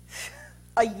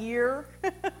 a year.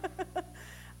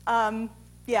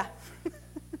 Yeah.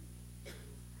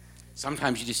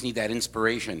 Sometimes you just need that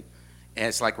inspiration. And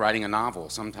it's like writing a novel.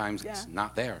 Sometimes it's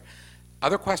not there.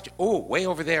 Other question? Oh, way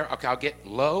over there. Okay, I'll get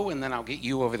low, and then I'll get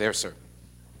you over there, sir.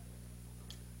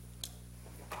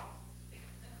 Oh,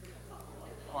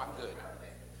 I'm good.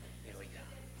 There we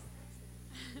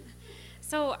go.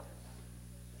 So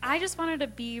I just wanted to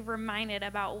be reminded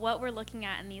about what we're looking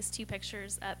at in these two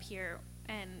pictures up here,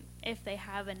 and if they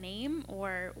have a name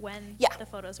or when the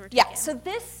photos were taken. Yeah, so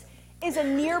this is a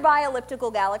nearby elliptical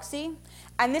galaxy,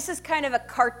 and this is kind of a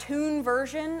cartoon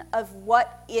version of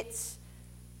what its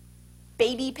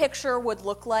baby picture would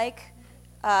look like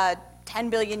 10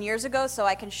 billion years ago. So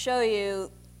I can show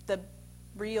you the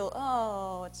real,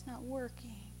 oh, it's not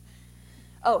working.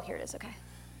 Oh, here it is, okay.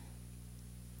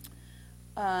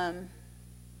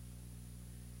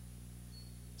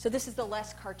 So this is the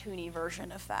less cartoony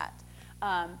version of that.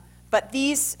 But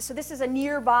so this is a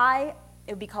nearby,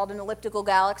 it would be called an elliptical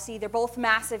galaxy. They're both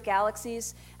massive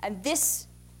galaxies, and this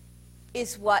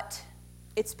is what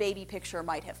its baby picture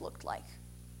might have looked like.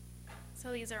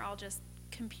 So these are all just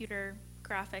computer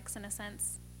graphics in a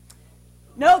sense?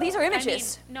 No, these are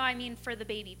images. I mean for the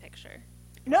baby picture.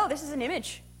 No, this is an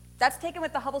image. That's taken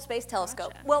with the Hubble Space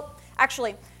Telescope. Gotcha. Well,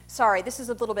 actually, sorry, this is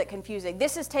a little bit confusing.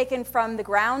 This is taken from the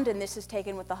ground, and this is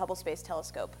taken with the Hubble Space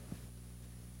Telescope.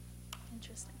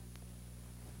 Interesting.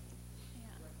 Yeah.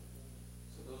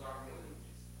 So those are real images.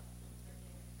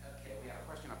 Okay, we have a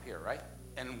question up here, right?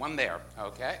 And one there,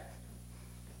 okay?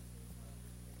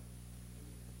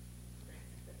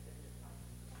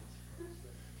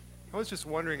 I was just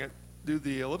wondering, do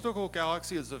the elliptical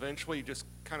galaxies eventually just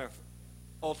kind of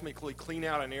ultimately clean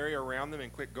out an area around them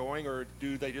and quit going, or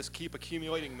do they just keep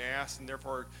accumulating mass and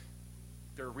therefore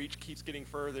their reach keeps getting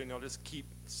further and they'll just keep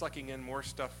sucking in more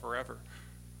stuff forever?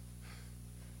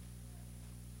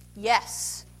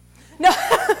 Yes. No,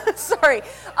 sorry.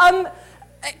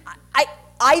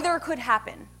 Either could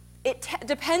happen. It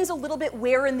depends a little bit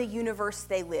where in the universe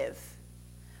they live.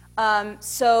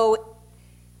 So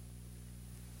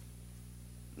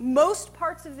most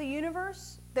parts of the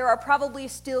universe, there are probably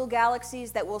still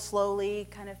galaxies that will slowly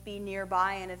kind of be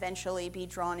nearby and eventually be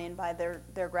drawn in by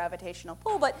their gravitational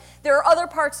pull. But there are other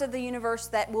parts of the universe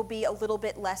that will be a little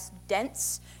bit less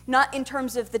dense, not in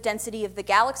terms of the density of the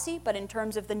galaxy, but in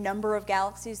terms of the number of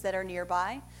galaxies that are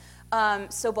nearby.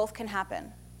 So both can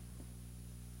happen.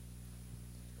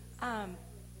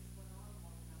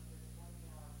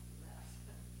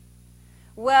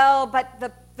 Well, but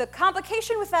the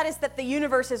complication with that is that the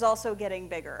universe is also getting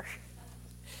bigger.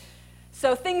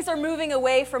 So things are moving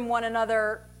away from one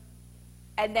another,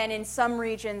 and then in some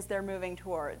regions they're moving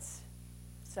towards.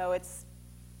 So it's,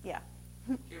 yeah.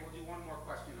 Okay, we'll do one more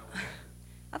question over here.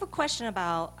 I have a question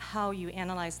about how you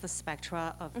analyze the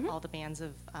spectra of all the bands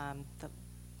of the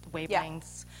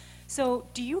wavelengths. So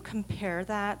do you compare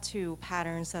that to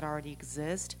patterns that already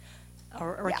exist?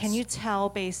 Or can you tell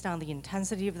based on the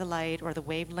intensity of the light or the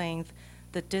wavelength,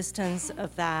 the distance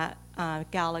of that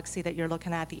galaxy that you're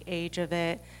looking at, the age of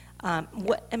it? I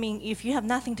mean, if you have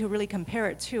nothing to really compare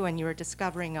it to and you're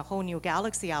discovering a whole new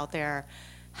galaxy out there,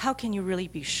 how can you really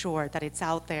be sure that it's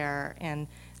out there and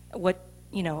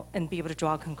and be able to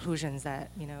draw conclusions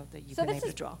that, that you've been able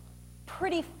to draw?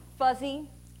 Pretty fuzzy,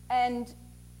 and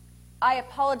I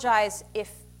apologize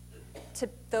to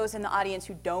those in the audience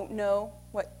who don't know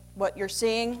what you're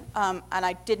seeing, and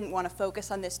I didn't want to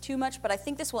focus on this too much, but I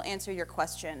think this will answer your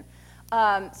question.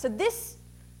 So this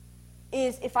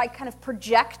is, if I kind of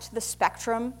project the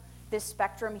spectrum, this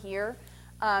spectrum here,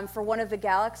 for one of the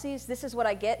galaxies, this is what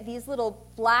I get. These little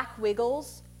black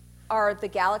wiggles are the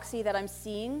galaxy that I'm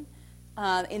seeing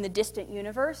in the distant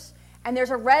universe, and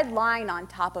there's a red line on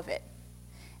top of it.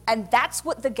 And that's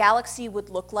what the galaxy would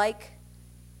look like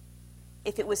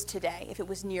if it was today, if it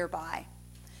was nearby.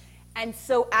 And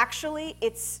so actually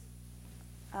it's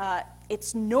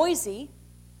noisy.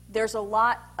 There's a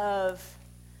lot of,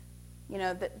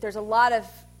 there's a lot of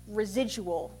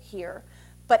residual here.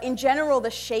 But in general, the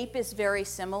shape is very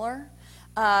similar.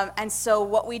 And so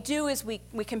what we do is we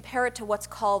compare it to what's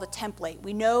called a template.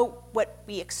 We know what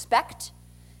we expect,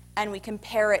 and we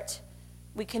compare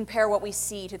what we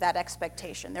see to that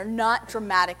expectation. They're not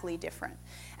dramatically different.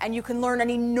 And you can learn an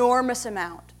enormous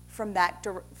amount from that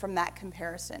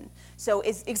comparison. So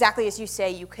it's exactly as you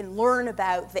say, you can learn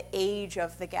about the age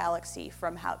of the galaxy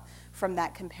from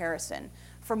that comparison,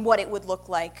 from what it would look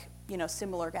like,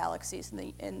 similar galaxies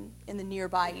in the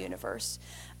nearby universe.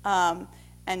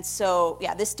 And so,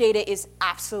 yeah, this data is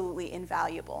absolutely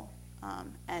invaluable.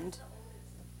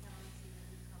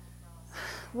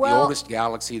 The oldest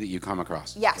galaxy that you come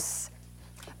across. Yes.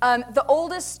 The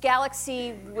oldest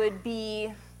galaxy would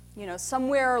be,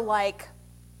 somewhere like,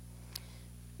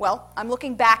 well, I'm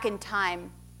looking back in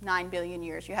time 9 billion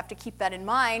years. You have to keep that in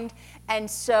mind. And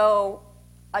so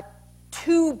a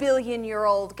 2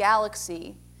 billion-year-old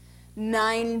galaxy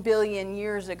 9 billion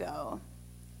years ago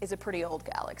is a pretty old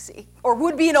galaxy, or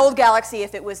would be an old galaxy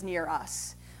if it was near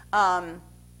us. But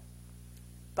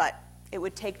it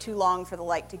would take too long for the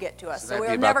light to get to us, so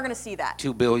we're never going to see that.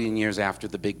 2 billion years after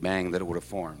the Big Bang that it would have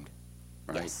formed,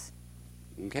 right? Yes.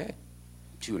 Okay,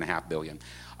 2.5 billion.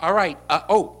 All right,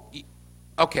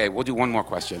 okay, we'll do one more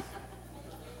question.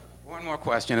 One more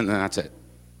question, and then that's it.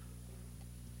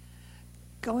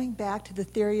 Going back to the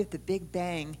theory of the Big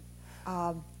Bang,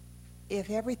 if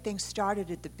everything started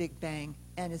at the Big Bang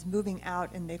and is moving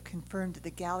out and they've confirmed that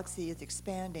the galaxy is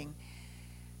expanding,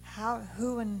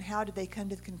 who and how did they come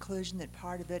to the conclusion that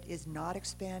part of it is not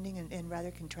expanding and rather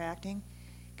contracting?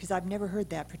 Because I've never heard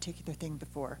that particular thing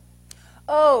before.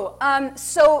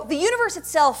 So the universe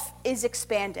itself is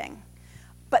expanding,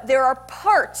 but there are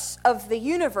parts of the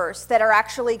universe that are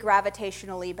actually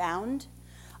gravitationally bound.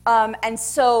 And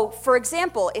so, for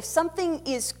example, if something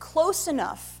is close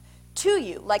enough to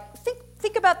you, like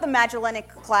think about the Magellanic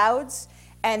Clouds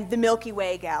and the Milky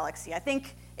Way galaxy. I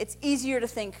think it's easier to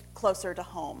think closer to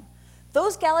home.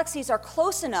 Those galaxies are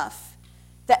close enough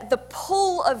that the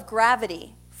pull of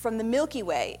gravity from the Milky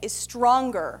Way is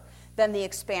stronger than the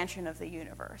expansion of the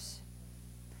universe.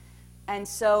 And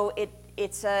so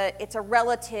it's a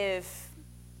relative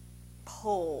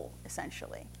pull,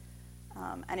 essentially,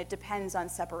 and it depends on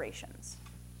separations.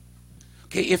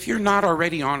 Okay, if you're not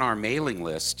already on our mailing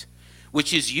list,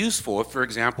 which is useful if, for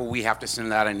example, we have to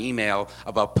send out an email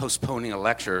about postponing a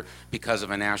lecture because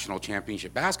of a national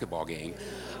championship basketball game,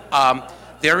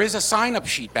 there is a sign-up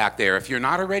sheet back there. If you're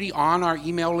not already on our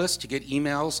email list to get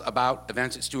emails about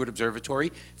events at Steward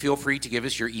Observatory, feel free to give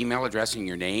us your email address and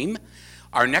your name.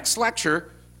 Our next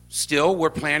lecture, still, we're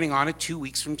planning on it 2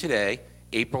 weeks from today,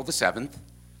 April the 7th,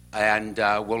 and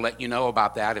we'll let you know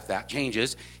about that if that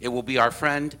changes. It will be our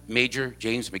friend, Major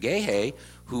James McGahey,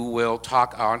 who will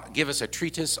give us a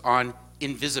treatise on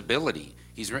invisibility.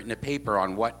 He's written a paper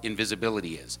on what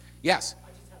invisibility is. Yes? I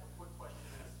just have a quick question.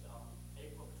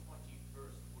 April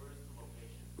 21st, where is the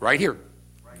location? Right here.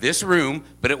 This room,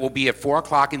 but it will be at 4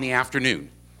 o'clock in the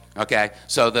afternoon. Okay?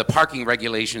 So the parking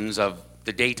regulations of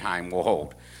the daytime will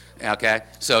hold. Okay?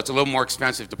 So it's a little more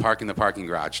expensive to park in the parking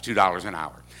garage, $2 an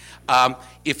hour.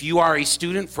 If you are a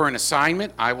student for an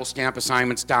assignment, I will stamp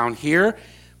assignments down here.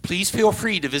 Please feel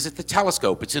free to visit the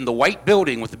telescope. It's in the white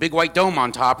building with the big white dome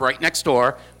on top right next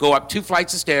door. Go up 2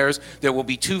 flights of stairs. There will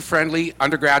be 2 friendly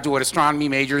undergraduate astronomy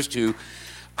majors to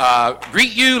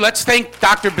greet you. Let's thank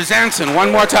Dr. Bezanson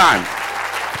one more time.